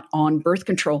you're not on birth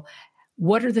control.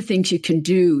 What are the things you can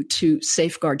do to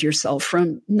safeguard yourself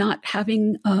from not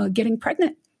having getting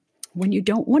pregnant when you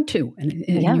don't want to, and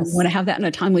Yes. you want to have that in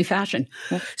a timely fashion?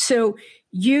 Yes. So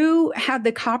you had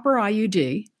the copper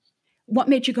IUD. What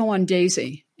made you go on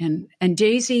Daisy? And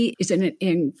Daisy is an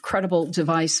incredible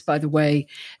device, by the way,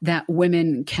 that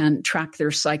women can track their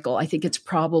cycle. I think it's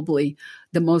probably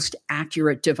the most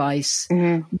accurate device,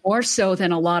 more so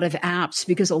than a lot of apps,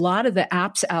 because a lot of the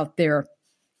apps out there,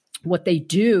 what they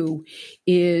do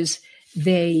is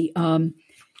they,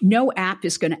 no app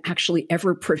is going to actually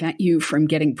ever prevent you from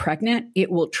getting pregnant. It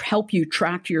will help you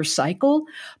track your cycle,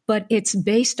 but it's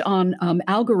based on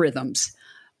algorithms.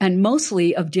 And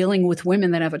mostly of dealing with women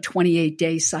that have a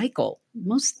 28-day cycle.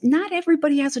 Not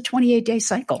everybody has a 28-day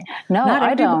cycle. No,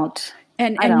 I don't.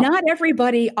 And not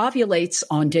everybody ovulates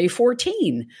on day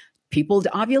 14. People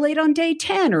ovulate on day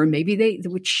 10, or maybe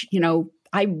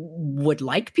I would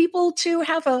like people to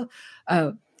have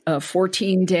a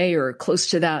 14-day or close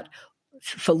to that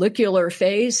follicular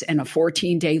phase and a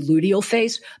 14-day luteal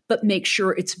phase, but make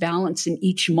sure it's balanced in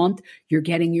each month. You're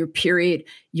getting your period.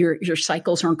 Your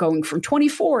cycles aren't going from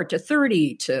 24 to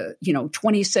 30 to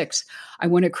 26. I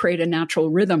want to create a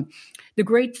natural rhythm. The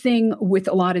great thing with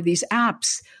a lot of these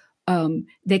apps,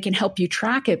 they can help you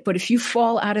track it. But if you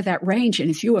fall out of that range, and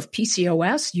if you have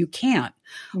PCOS, you can't.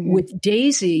 With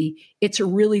Daisy, it's a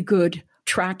really good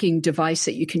tracking device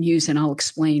that you can use, and I'll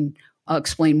explain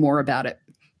more about it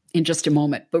in just a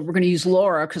moment. But we're going to use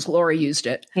Laura because Laura used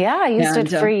it. Yeah, I used it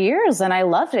for years and I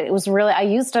loved it. It was really, I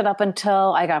used it up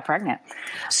until I got pregnant.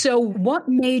 So what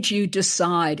made you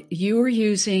decide you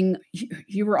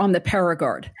were on the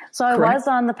Paragard? So I was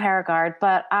on the Paragard,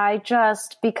 but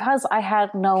because I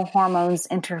had no hormones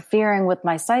interfering with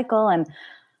my cycle, and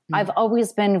I've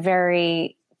always been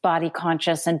very body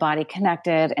conscious and body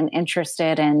connected and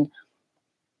interested in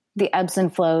the ebbs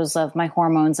and flows of my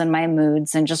hormones and my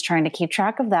moods and just trying to keep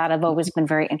track of that. I've always been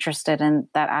very interested in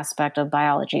that aspect of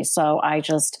biology. So I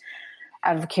just,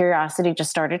 out of curiosity, just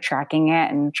started tracking it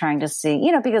and trying to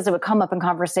see, because it would come up in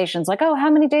conversations like, oh, how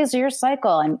many days are your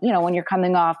cycle? And, when you're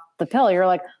coming off the pill, you're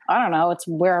like, I don't know, it's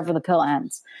wherever the pill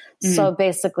ends. So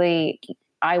basically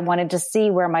I wanted to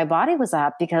see where my body was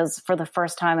at, because for the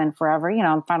first time in forever,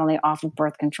 I'm finally off of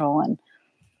birth control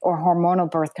or hormonal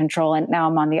birth control. And now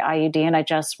I'm on the IUD, and I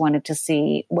just wanted to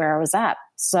see where I was at.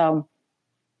 So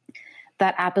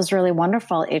that app is really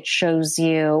wonderful. It shows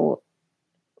you,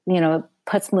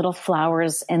 puts little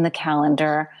flowers in the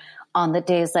calendar on the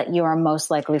days that you are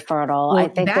most likely fertile. Well, I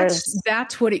think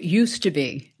that's what it used to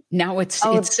be. Now it's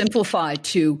simplified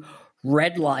to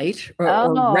red light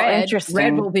or red.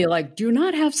 Red will be like, do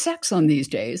not have sex on these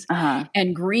days.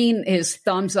 And green is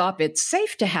thumbs up. It's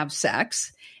safe to have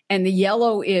sex. And the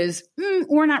yellow is,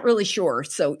 we're not really sure.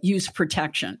 So use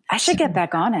protection. I should get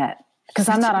back on it because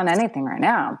I'm not on anything right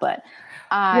now. But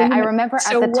I remember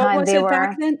at the time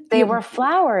they were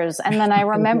flowers. And then I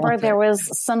remember there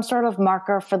was some sort of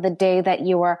marker for the day that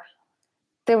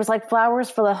there was like flowers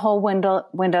for the whole window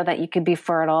that you could be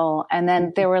fertile. And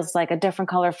then there was like a different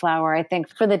color flower, I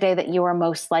think, for the day that you were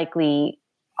most likely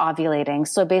ovulating.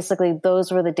 So basically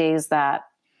those were the days that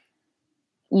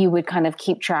you would kind of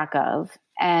keep track of.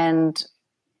 And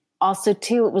also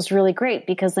too, it was really great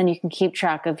because then you can keep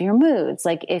track of your moods.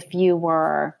 Like if you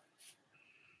were,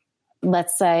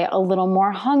 let's say, a little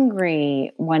more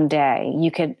hungry one day, you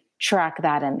could track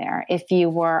that in there. If you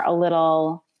were a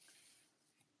little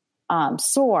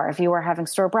sore, if you were having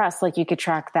sore breasts, like you could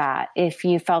track that. If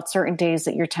you felt certain days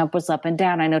that your temp was up and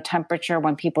down, I know temperature,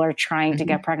 when people are trying to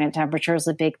get pregnant, temperature is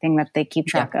a big thing that they keep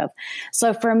track of.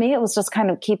 So for me, it was just kind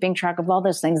of keeping track of all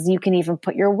those things. You can even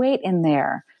put your weight in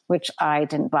there, which I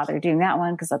didn't bother doing that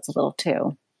one because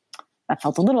that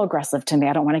felt a little aggressive to me.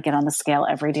 I don't want to get on the scale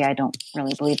every day. I don't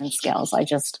really believe in scales. I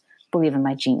just believe in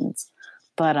my genes.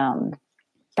 But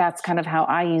that's kind of how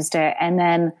I used it. And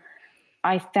then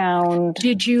I found...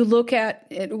 Did you look at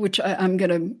it, which I'm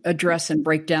going to address and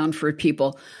break down for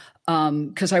people,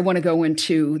 because I want to go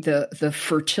into the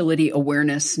fertility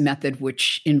awareness method,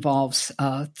 which involves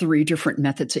 3 different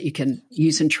methods that you can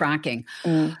use in tracking.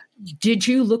 Did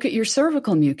you look at your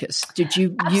cervical mucus? Did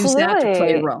you use that to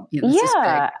play a role?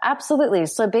 Absolutely.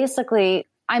 So basically,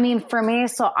 I mean, for me,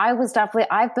 so I've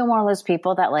been one of those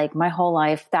people that like my whole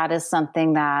life, that is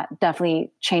something that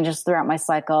definitely changes throughout my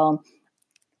cycle.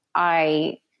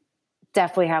 I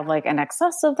definitely have like an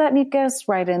excess of that mucus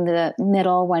right in the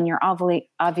middle when you're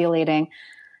ovulating.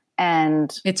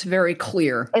 And it's very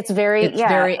clear. It's very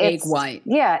egg white.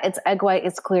 Yeah, it's egg white.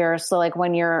 It's clear. So like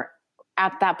when you're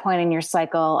at that point in your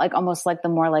cycle, like almost like the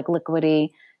more like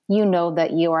liquidy, you know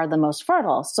that you are the most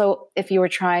fertile. So if you're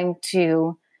trying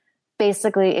to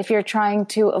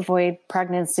avoid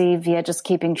pregnancy via just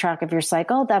keeping track of your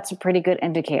cycle, that's a pretty good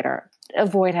indicator.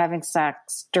 Avoid having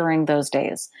sex during those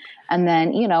days. And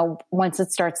then, once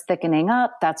it starts thickening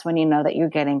up, that's when you know that you're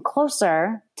getting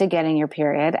closer to getting your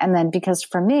period. And then because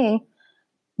for me,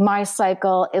 my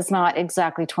cycle is not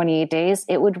exactly 28 days.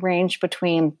 It would range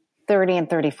between 30 and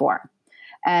 34.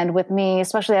 And with me,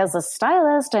 especially as a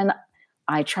stylist, and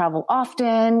I travel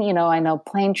often, I know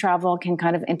plane travel can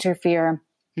kind of interfere.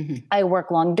 Mm-hmm. I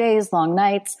work long days, long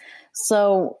nights.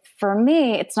 So for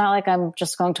me, it's not like I'm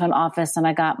just going to an office and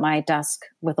I got my desk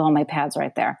with all my pads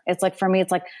right there. It's like, for me,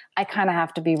 it's like, I kind of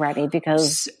have to be ready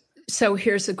because. So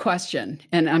here's a question,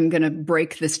 and I'm going to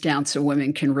break this down so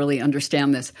women can really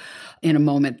understand this in a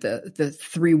moment. The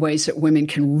 3 ways that women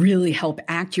can really help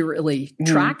accurately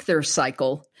track their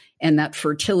cycle and that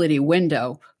fertility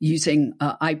window using,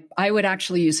 I would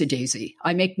actually use a daisy.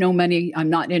 I make no money.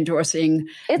 I'm not endorsing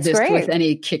this with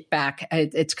any kickback.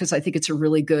 It's because I think it's a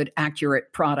really good,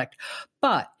 accurate product.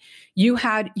 But you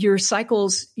had your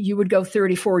cycles, you would go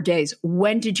 34 days.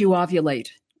 When did you ovulate?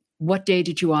 What day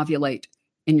did you ovulate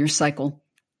in your cycle?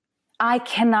 I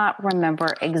cannot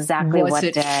remember exactly what day.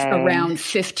 Was it around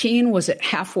 15? Was it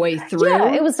halfway through?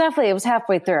 Yeah, it was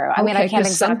halfway through. I mean, I can't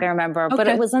exactly remember, but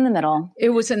it was in the middle. It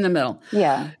was in the middle.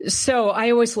 Yeah. So I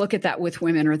always look at that with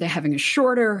women. Are they having a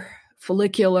shorter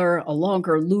follicular, a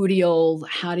longer luteal?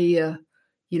 How do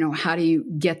you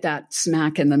get that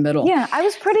smack in the middle? Yeah, I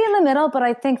was pretty in the middle, but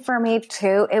I think for me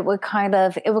too, it would kind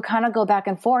of go back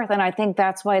and forth. And I think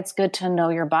that's why it's good to know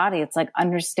your body. It's like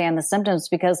understand the symptoms,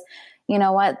 because you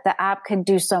know what? The app could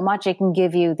do so much. It can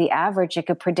give you the average. It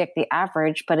could predict the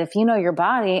average. But if you know your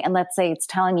body, and let's say it's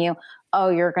telling you, oh,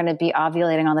 you're going to be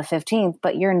ovulating on the 15th,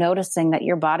 but you're noticing that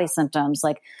your body symptoms,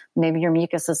 like maybe your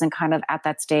mucus isn't kind of at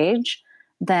that stage,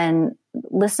 then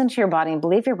listen to your body and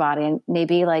believe your body, and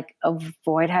maybe like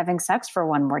avoid having sex for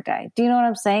one more day. Do you know what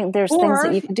I'm saying? There's things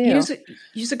that you can do.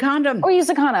 Use a condom. Or use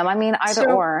a condom. I mean, either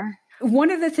or.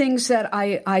 One of the things that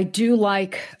I do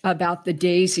like about the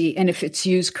daisy, and if it's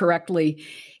used correctly,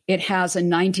 it has a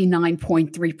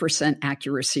 99.3%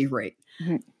 accuracy rate.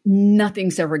 Mm-hmm.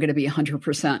 Nothing's ever going to be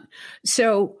 100%.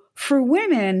 So for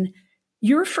women,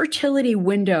 your fertility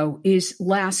window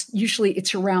usually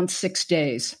it's around 6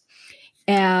 days.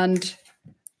 And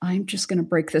I'm just going to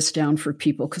break this down for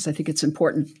people because I think it's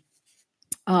important.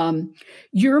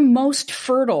 You're most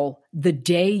fertile the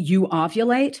day you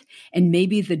ovulate and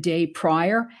maybe the day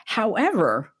prior.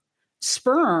 However,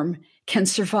 sperm can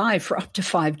survive for up to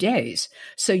 5 days.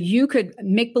 So you could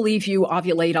make believe you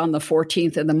ovulate on the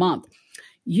 14th of the month.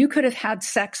 You could have had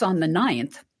sex on the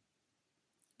 9th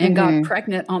and got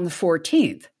pregnant on the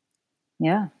 14th.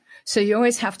 Yeah. So you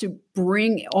always have to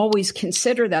always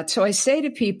consider that. So I say to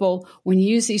people, when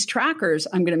you use these trackers,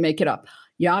 I'm going to make it up.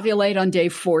 You ovulate on day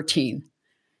 14.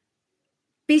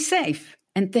 Be safe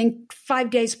and think 5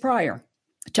 days prior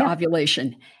to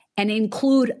ovulation and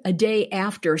include a day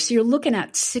after. So you're looking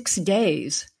at 6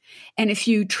 days. And if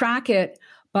you track it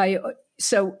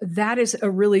so that is a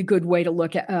really good way to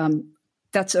look at,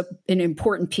 that's an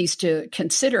important piece to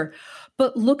consider.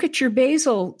 But look at your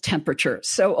basal temperature.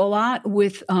 So a lot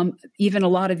with even a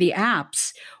lot of the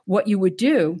apps, what you would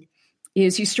do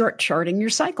is you start charting your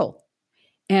cycle.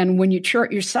 And when you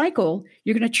chart your cycle,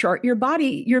 you're going to chart your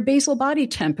basal body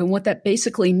temp. And what that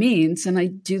basically means, and I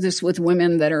do this with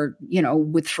women that are,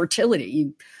 with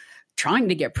fertility, trying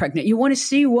to get pregnant. You want to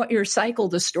see what your cycle,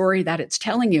 the story that it's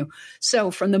telling you. So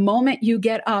from the moment you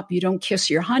get up, you don't kiss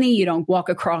your honey, you don't walk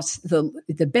across the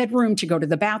bedroom to go to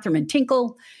the bathroom and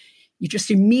tinkle. You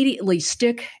just immediately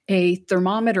stick a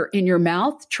thermometer in your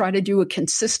mouth. Try to do it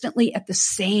consistently at the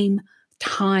same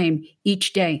time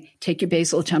each day. Take your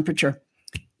basal temperature.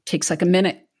 Takes like a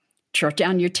minute. Chart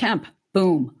down your temp.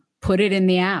 Boom. Put it in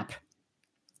the app.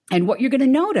 And what you're going to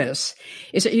notice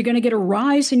is that you're going to get a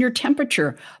rise in your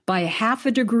temperature by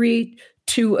 0.5 degree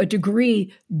to a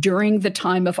degree during the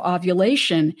time of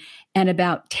ovulation and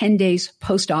about 10 days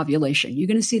post-ovulation. You're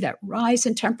going to see that rise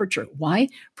in temperature. Why?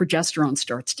 Progesterone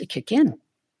starts to kick in.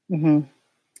 Mm-hmm.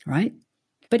 Right?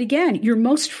 But again, your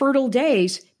most fertile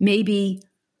days may be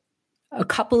a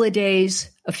couple of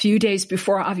days, a few days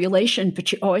before ovulation,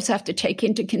 but you always have to take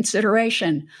into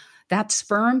consideration that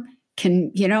sperm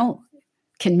can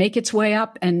can make its way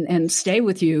up and stay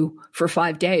with you for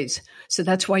 5 days. So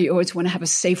that's why you always want to have a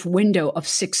safe window of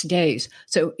 6 days.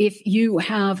 So if you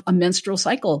have a menstrual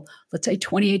cycle, let's say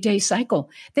 28-day cycle,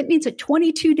 that means that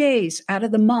 22 days out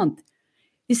of the month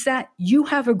is that you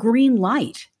have a green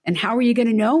light. And how are you going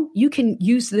to know? You can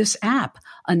use this app.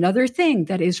 Another thing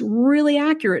that is really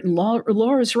accurate, and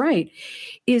Laura's right,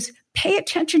 is pay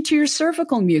attention to your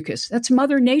cervical mucus. That's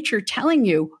Mother Nature telling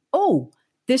you, oh,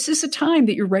 this is a time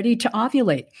that you're ready to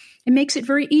ovulate. It makes it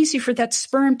very easy for that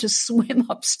sperm to swim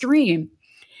upstream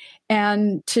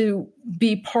and to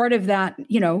be part of that,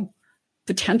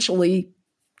 potentially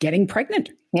getting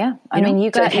pregnant. Yeah. I mean,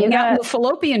 you got hang out in the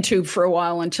fallopian tube for a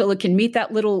while until it can meet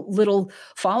that little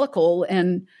follicle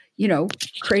and,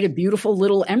 create a beautiful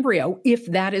little embryo if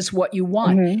that is what you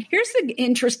want. Mm-hmm. Here's the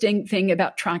interesting thing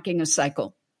about tracking a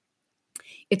cycle.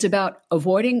 It's about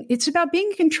being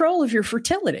in control of your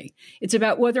fertility. It's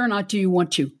about whether or not do you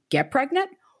want to get pregnant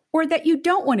or that you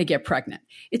don't want to get pregnant.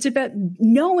 It's about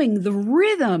knowing the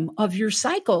rhythm of your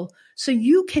cycle so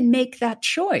you can make that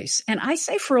choice. And I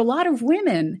say for a lot of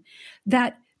women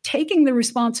that taking the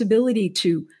responsibility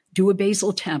to do a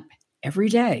basal temp every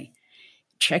day,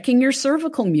 checking your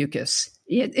cervical mucus,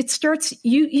 it starts,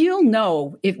 you'll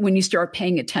know when you start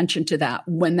paying attention to that,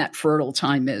 when that fertile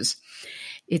time is.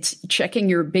 It's checking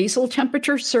your basal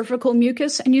temperature, cervical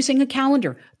mucus, and using a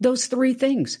calendar. Those 3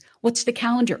 things. What's the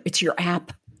calendar? It's your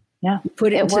app. Yeah. You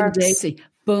put it into Daisy.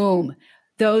 Boom.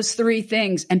 Those 3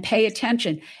 things, and pay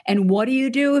attention. And what do you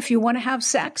do if you want to have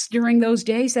sex during those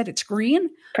days that it's green?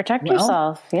 Protect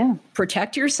yourself. Yeah.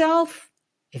 Protect yourself.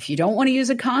 If you don't want to use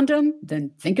a condom,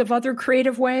 then think of other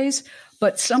creative ways.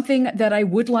 But something that I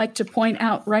would like to point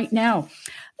out right now,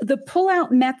 the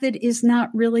pull-out method is not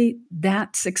really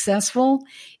that successful.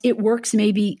 It works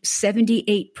maybe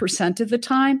 78% of the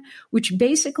time, which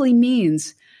basically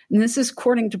means, and this is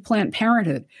according to Planned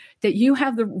Parenthood, that you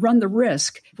run the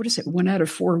risk, 1 out of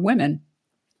 4 women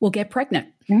will get pregnant.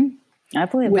 I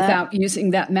believe without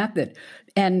using that method.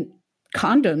 And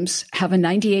condoms have a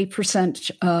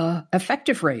 98%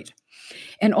 effective rate.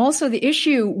 And also the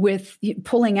issue with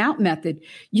pulling out method,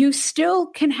 you still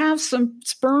can have some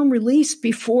sperm release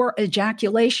before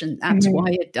ejaculation. That's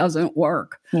why it doesn't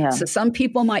work. Yeah. So some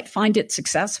people might find it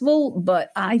successful,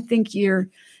 but I think you're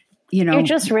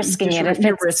just risking it.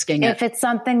 If it's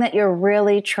something that you're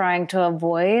really trying to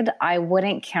avoid, I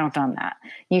wouldn't count on that.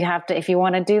 You have to, if you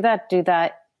want to do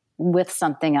that with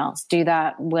something else. Do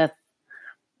that with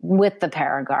the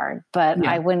Paragard, but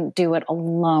I wouldn't do it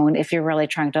alone if you're really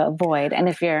trying to avoid. And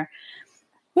if you're,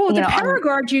 the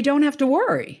Paragard, you don't have to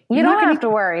worry. You don't have to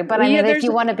worry, but if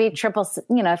you want to be triple,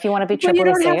 if you want to be triple, you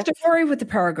don't have to worry with the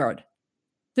Paragard.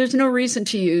 There's no reason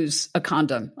to use a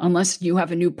condom unless you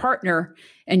have a new partner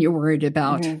and you're worried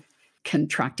about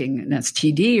contracting an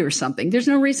STD or something. There's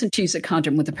no reason to use a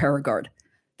condom with a Paragard.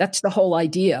 That's the whole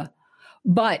idea.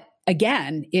 But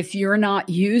again, if you're not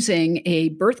using a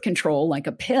birth control like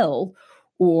a pill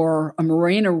or a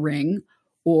Mirena ring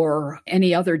or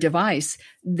any other device,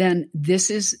 then this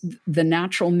is the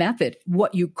natural method.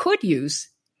 What you could use,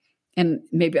 and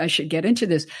maybe I should get into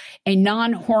this, a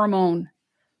non-hormone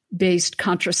based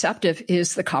contraceptive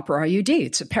is the copper IUD.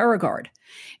 It's a Paragard.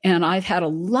 And I've had a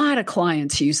lot of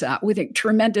clients use that with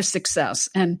tremendous success.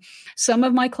 And some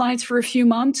of my clients for a few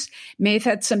months may have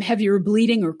had some heavier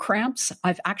bleeding or cramps.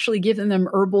 I've actually given them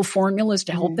herbal formulas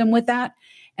to help them with that.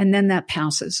 And then that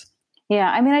passes. Yeah.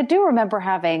 I mean, I do remember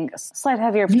having a slight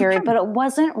heavier period, but it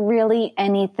wasn't really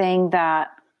anything that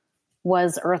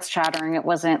was earth shattering. It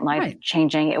wasn't life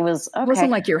changing. It was okay. It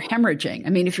wasn't like you're hemorrhaging. I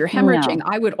mean, if you're hemorrhaging,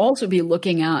 I would also be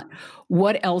looking at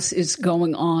what else is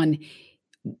going on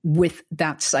with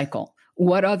that cycle.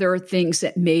 What other things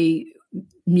that may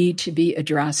need to be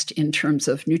addressed in terms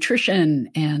of nutrition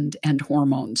and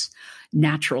hormones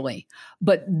naturally.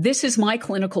 But this is my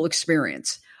clinical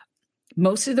experience.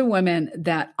 Most of the women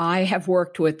that I have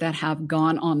worked with that have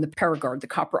gone on the Paragard, the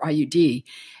copper IUD,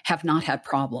 have not had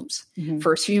problems.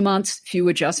 First few months, few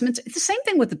adjustments. It's the same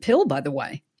thing with the pill, by the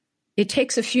way. It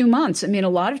takes a few months. I mean, a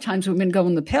lot of times women go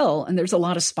on the pill and there's a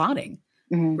lot of spotting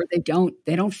where they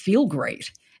don't feel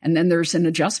great. And then there's an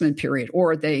adjustment period,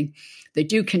 or they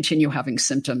do continue having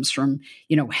symptoms from,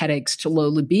 headaches to low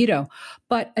libido.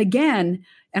 But again,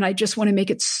 and I just want to make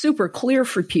it super clear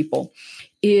for people,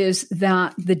 is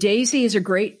that the Daisy is a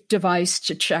great device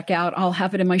to check out. I'll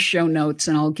have it in my show notes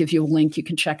and I'll give you a link. You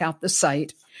can check out the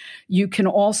site. You can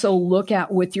also look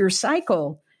at with your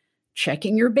cycle,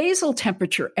 checking your basal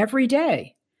temperature every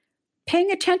day,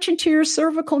 paying attention to your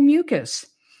cervical mucus,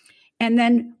 and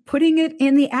then putting it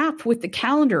in the app with the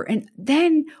calendar. And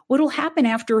then what'll happen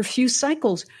after a few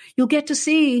cycles, you'll get to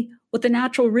see what the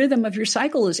natural rhythm of your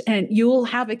cycle is. And you'll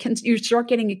have you start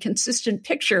getting a consistent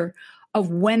picture of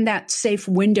when that safe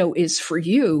window is for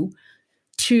you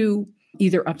to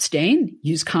either abstain,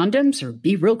 use condoms, or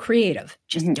be real creative.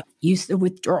 Just don't use the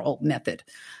withdrawal method.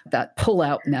 That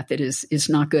pull-out method is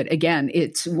not good. Again,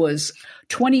 it was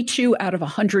 22 out of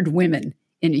 100 women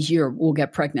in a year will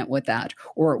get pregnant with that,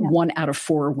 or 1 out of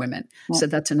 4 women. So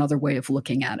that's another way of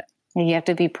looking at it. You have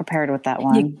to be prepared with that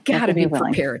one. You got to be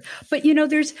prepared. But,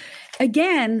 there's,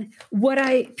 again,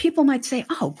 people might say,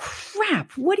 oh,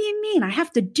 crap, what do you mean? I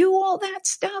have to do all that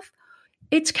stuff?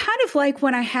 It's kind of like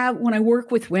when I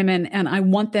work with women and I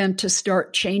want them to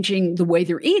start changing the way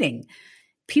they're eating.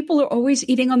 People are always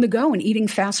eating on the go and eating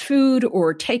fast food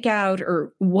or takeout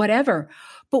or whatever.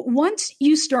 But once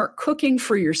you start cooking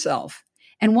for yourself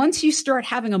and once you start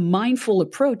having a mindful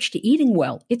approach to eating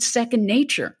well, it's second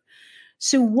nature.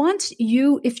 So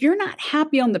if you're not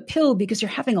happy on the pill because you're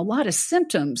having a lot of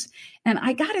symptoms, and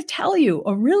I got to tell you,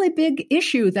 a really big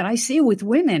issue that I see with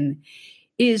women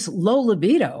is low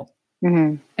libido.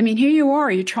 Mm-hmm. I mean, here you are,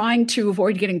 you're trying to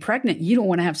avoid getting pregnant. You don't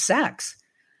want to have sex.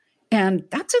 And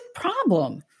that's a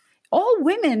problem. All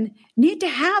women need to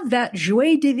have that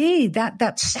joie de vivre,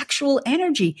 that sexual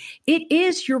energy. It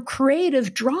is your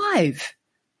creative drive.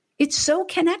 It's so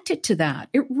connected to that.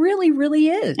 It really, really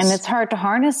is. And it's hard to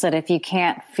harness it if you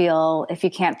can't feel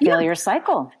your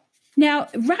cycle. Now,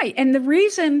 right. And the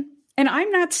reason, and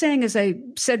I'm not saying, as I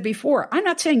said before, I'm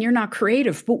not saying you're not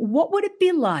creative, but what would it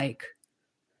be like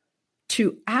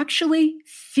to actually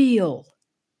feel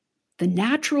the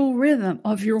natural rhythm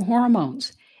of your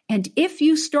hormones? And if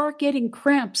you start getting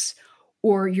cramps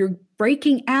or you're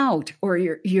breaking out or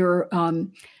you're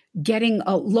getting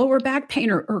a lower back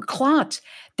pain or clots,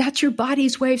 that's your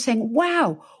body's way of saying,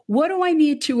 wow, what do I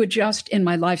need to adjust in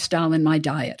my lifestyle and my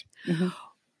diet? Mm-hmm.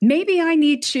 Maybe I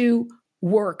need to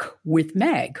work with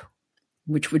Meg,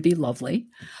 which would be lovely,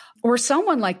 or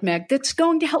someone like Meg that's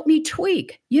going to help me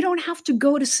tweak. You don't have to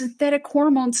go to synthetic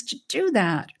hormones to do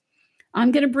that.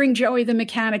 I'm going to bring Joey the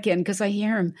mechanic in because I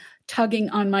hear him tugging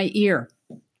on my ear.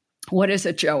 What is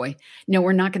it, Joey? No,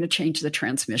 we're not going to change the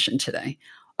transmission today.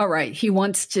 All right, he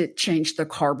wants to change the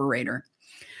carburetor.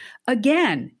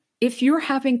 Again, if you're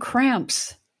having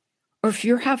cramps or if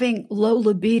you're having low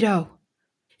libido,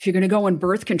 if you're going to go on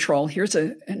birth control, here's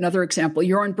another example.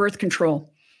 You're on birth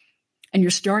control and you're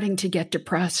starting to get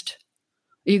depressed.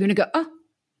 Are you going to go,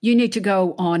 you need to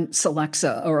go on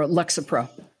Celexa or Lexapro?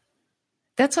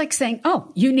 That's like saying,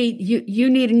 you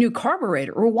need a new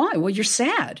carburetor. Or why? Well, you're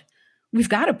sad. We've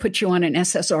got to put you on an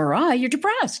SSRI. You're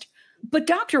depressed. But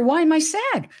doctor, why am I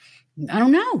sad? I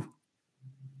don't know.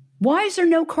 Why is there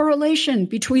no correlation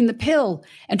between the pill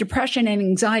and depression and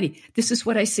anxiety? This is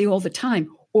what I see all the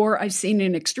time. Or I've seen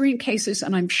in extreme cases,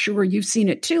 and I'm sure you've seen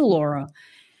it too, Laura.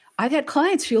 I've had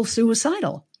clients feel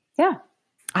suicidal. Yeah.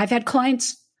 I've had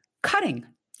clients cutting,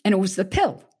 and it was the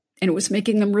pill, and it was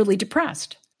making them really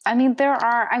depressed. I mean,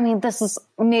 this is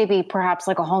maybe perhaps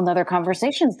like a whole nother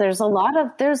conversation. There's a lot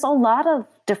of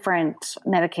different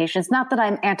medications. Not that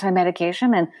I'm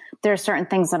anti-medication, and there are certain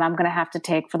things that I'm going to have to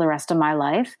take for the rest of my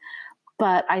life.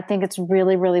 But I think it's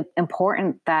really, really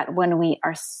important that when we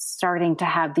are starting to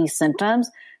have these symptoms,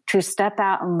 to step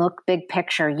out and look big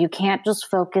picture. You can't just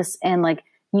focus in, like,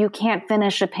 you can't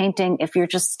finish a painting if you're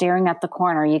just staring at the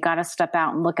corner. You got to step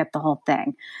out and look at the whole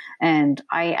thing. And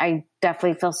I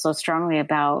definitely feel so strongly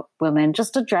about women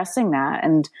just addressing that,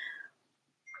 and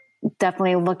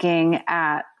definitely looking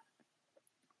at,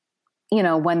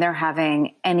 when they're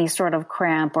having any sort of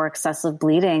cramp or excessive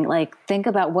bleeding, like, think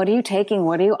about, what are you taking?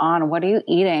 What are you on? What are you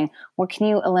eating? What can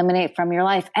you eliminate from your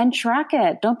life? And track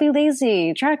it. Don't be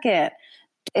lazy. Track it.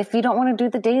 If you don't want to do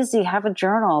the DAISY, have a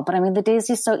journal. But I mean, the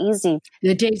DAISY is so easy.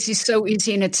 The DAISY is so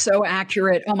easy and it's so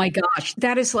accurate. Oh my gosh.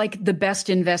 That is like the best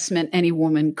investment any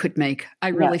woman could make. I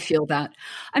really feel that.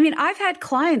 I mean, I've had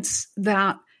clients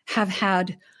that have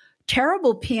had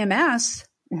terrible PMS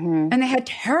and they had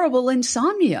terrible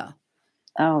insomnia.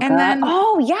 Oh, and God. Then,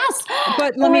 yes.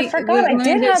 But I forgot. I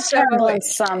did have terrible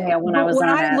insomnia when I was on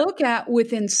it. When I look at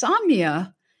with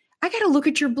insomnia, I got to look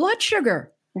at your blood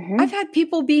sugar. Mm-hmm. I've had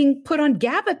people being put on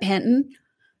gabapentin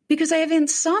because they have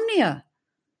insomnia.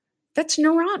 That's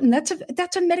Neurontin.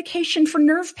 That's a medication for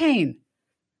nerve pain.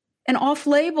 And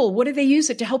off-label, what do they use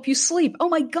it to help you sleep? Oh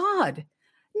my God.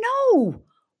 No.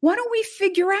 Why don't we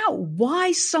figure out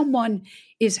why someone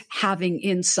is having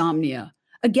insomnia?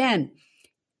 Again,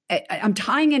 I'm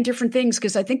tying in different things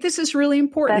because I think this is really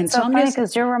important. That's so funny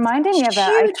because you're reminding me of that.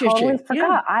 I totally forgot.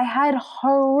 Yeah. I had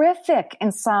horrific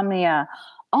insomnia.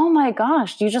 Oh my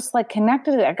gosh, you just like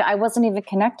connected it. I wasn't even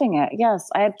connecting it. Yes,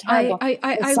 I had terrible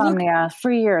insomnia for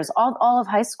years, all of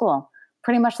high school.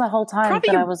 pretty much the whole time Probably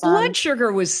that I your was blood on.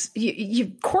 sugar was,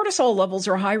 cortisol levels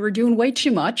are high. We're doing way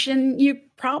too much. And you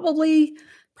probably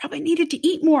needed to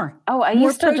eat more. Oh, I more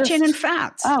used to protein and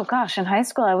fats. Oh gosh, in high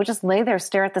school, I would just lay there,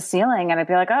 stare at the ceiling, and I'd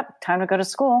be like, "Oh, time to go to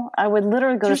school." I would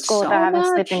literally go to school without having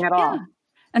sleeping at all.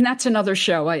 And that's another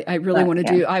show I really want to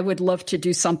do. I would love to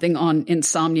do something on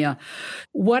insomnia.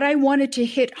 What I wanted to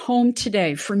hit home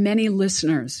today for many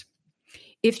listeners,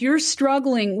 if you're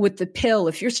struggling with the pill,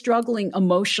 if you're struggling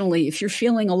emotionally, if you're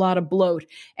feeling a lot of bloat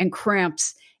and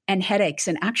cramps and headaches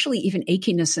and actually even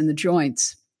achiness in the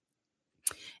joints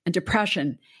and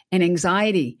depression and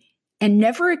anxiety and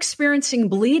never experiencing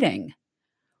bleeding,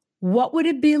 what would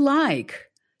it be like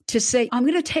to say, I'm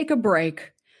going to take a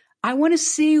break. I want to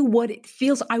see what it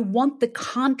feels. I want the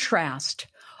contrast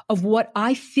of what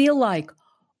I feel like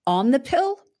on the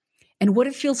pill and what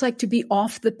it feels like to be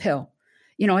off the pill.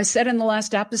 I said in the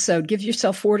last episode, give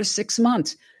yourself 4 to 6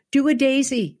 months. Do a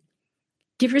daisy.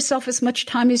 Give yourself as much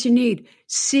time as you need.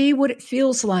 See what it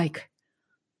feels like.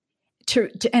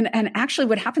 And actually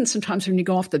what happens sometimes when you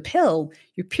go off the pill,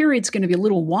 your period's going to be a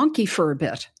little wonky for a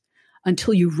bit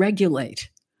until you regulate.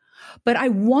 But I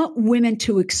want women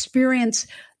to experience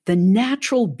the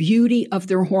natural beauty of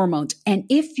their hormones. And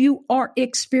if you are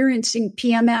experiencing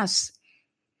PMS,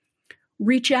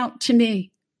 reach out to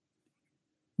me.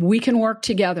 We can work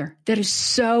together. That is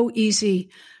so easy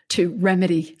to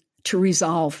remedy, to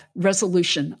resolve,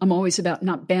 resolution. I'm always about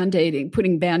not band-aiding,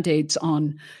 putting band-aids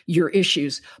on your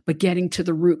issues, but getting to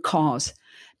the root cause.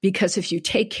 Because if you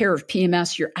take care of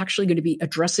PMS, you're actually going to be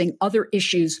addressing other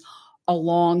issues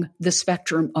along the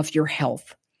spectrum of your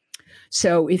health.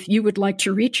 So if you would like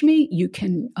to reach me, you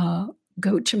can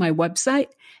go to my website,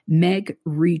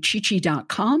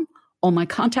 megrichichi.com. All my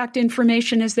contact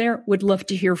information is there. Would love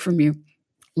to hear from you.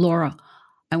 Laura,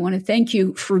 I want to thank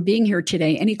you for being here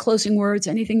today. Any closing words,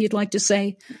 anything you'd like to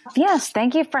say? Yes,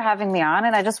 thank you for having me on.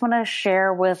 And I just want to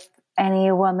share with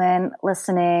any woman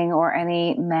listening or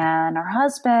any man or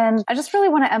husband, I just really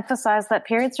want to emphasize that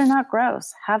periods are not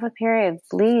gross. Have a period,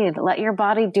 bleed, let your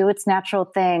body do its natural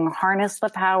thing, harness the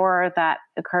power that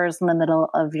occurs in the middle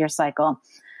of your cycle.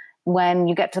 When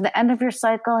you get to the end of your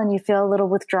cycle and you feel a little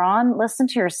withdrawn, listen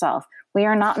to yourself. We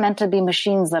are not meant to be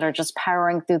machines that are just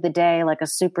powering through the day like a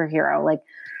superhero. Like,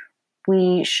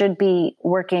 we should be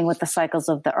working with the cycles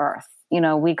of the earth.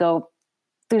 We go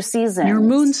through seasons. Your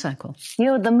moon cycle.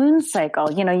 The moon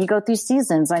cycle, you go through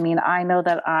seasons. I mean, I know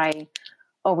that I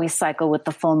always cycle with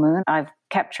the full moon. I've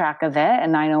kept track of it.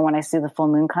 And I know when I see the full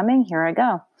moon coming, here I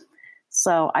go.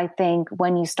 So I think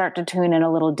when you start to tune in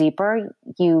a little deeper,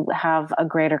 you have a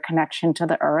greater connection to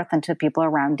the earth and to people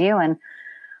around you. And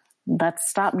let's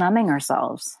stop numbing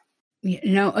ourselves.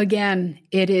 Again,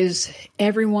 it is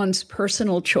everyone's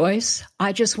personal choice.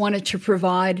 I just wanted to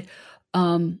provide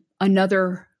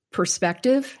another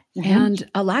perspective and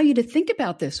allow you to think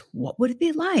about this. What would it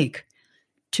be like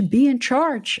to be in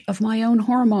charge of my own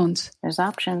hormones? There's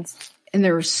options. And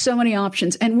there are so many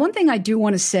options. And one thing I do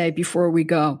want to say before we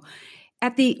go,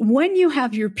 when you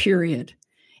have your period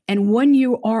and when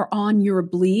you are on your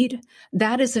bleed,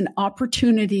 that is an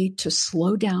opportunity to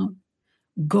slow down,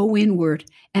 go inward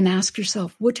and ask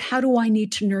yourself, how do I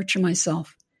need to nurture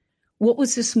myself? What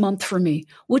was this month for me?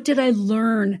 What did I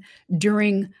learn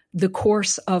during the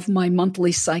course of my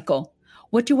monthly cycle?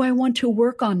 What do I want to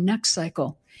work on next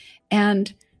cycle?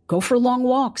 And go for long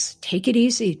walks. Take it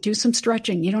easy. Do some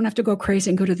stretching. You don't have to go crazy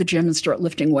and go to the gym and start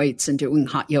lifting weights and doing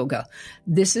hot yoga.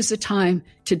 This is a time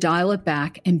to dial it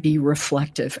back and be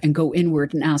reflective and go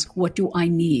inward and ask, what do I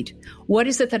need? What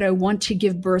is it that I want to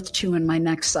give birth to in my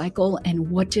next cycle? And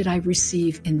what did I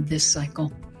receive in this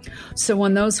cycle? So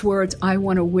on those words, I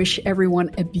want to wish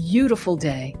everyone a beautiful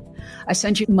day. I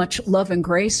send you much love and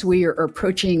grace. We are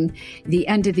approaching the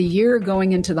end of the year,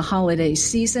 going into the holiday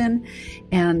season.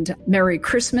 And Merry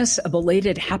Christmas, a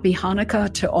belated Happy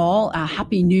Hanukkah to all, a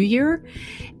Happy New Year.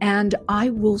 And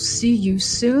I will see you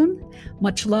soon.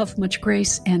 Much love, much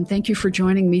grace. And thank you for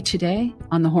joining me today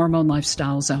on the Hormone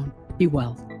Lifestyle Zone. Be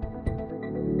well.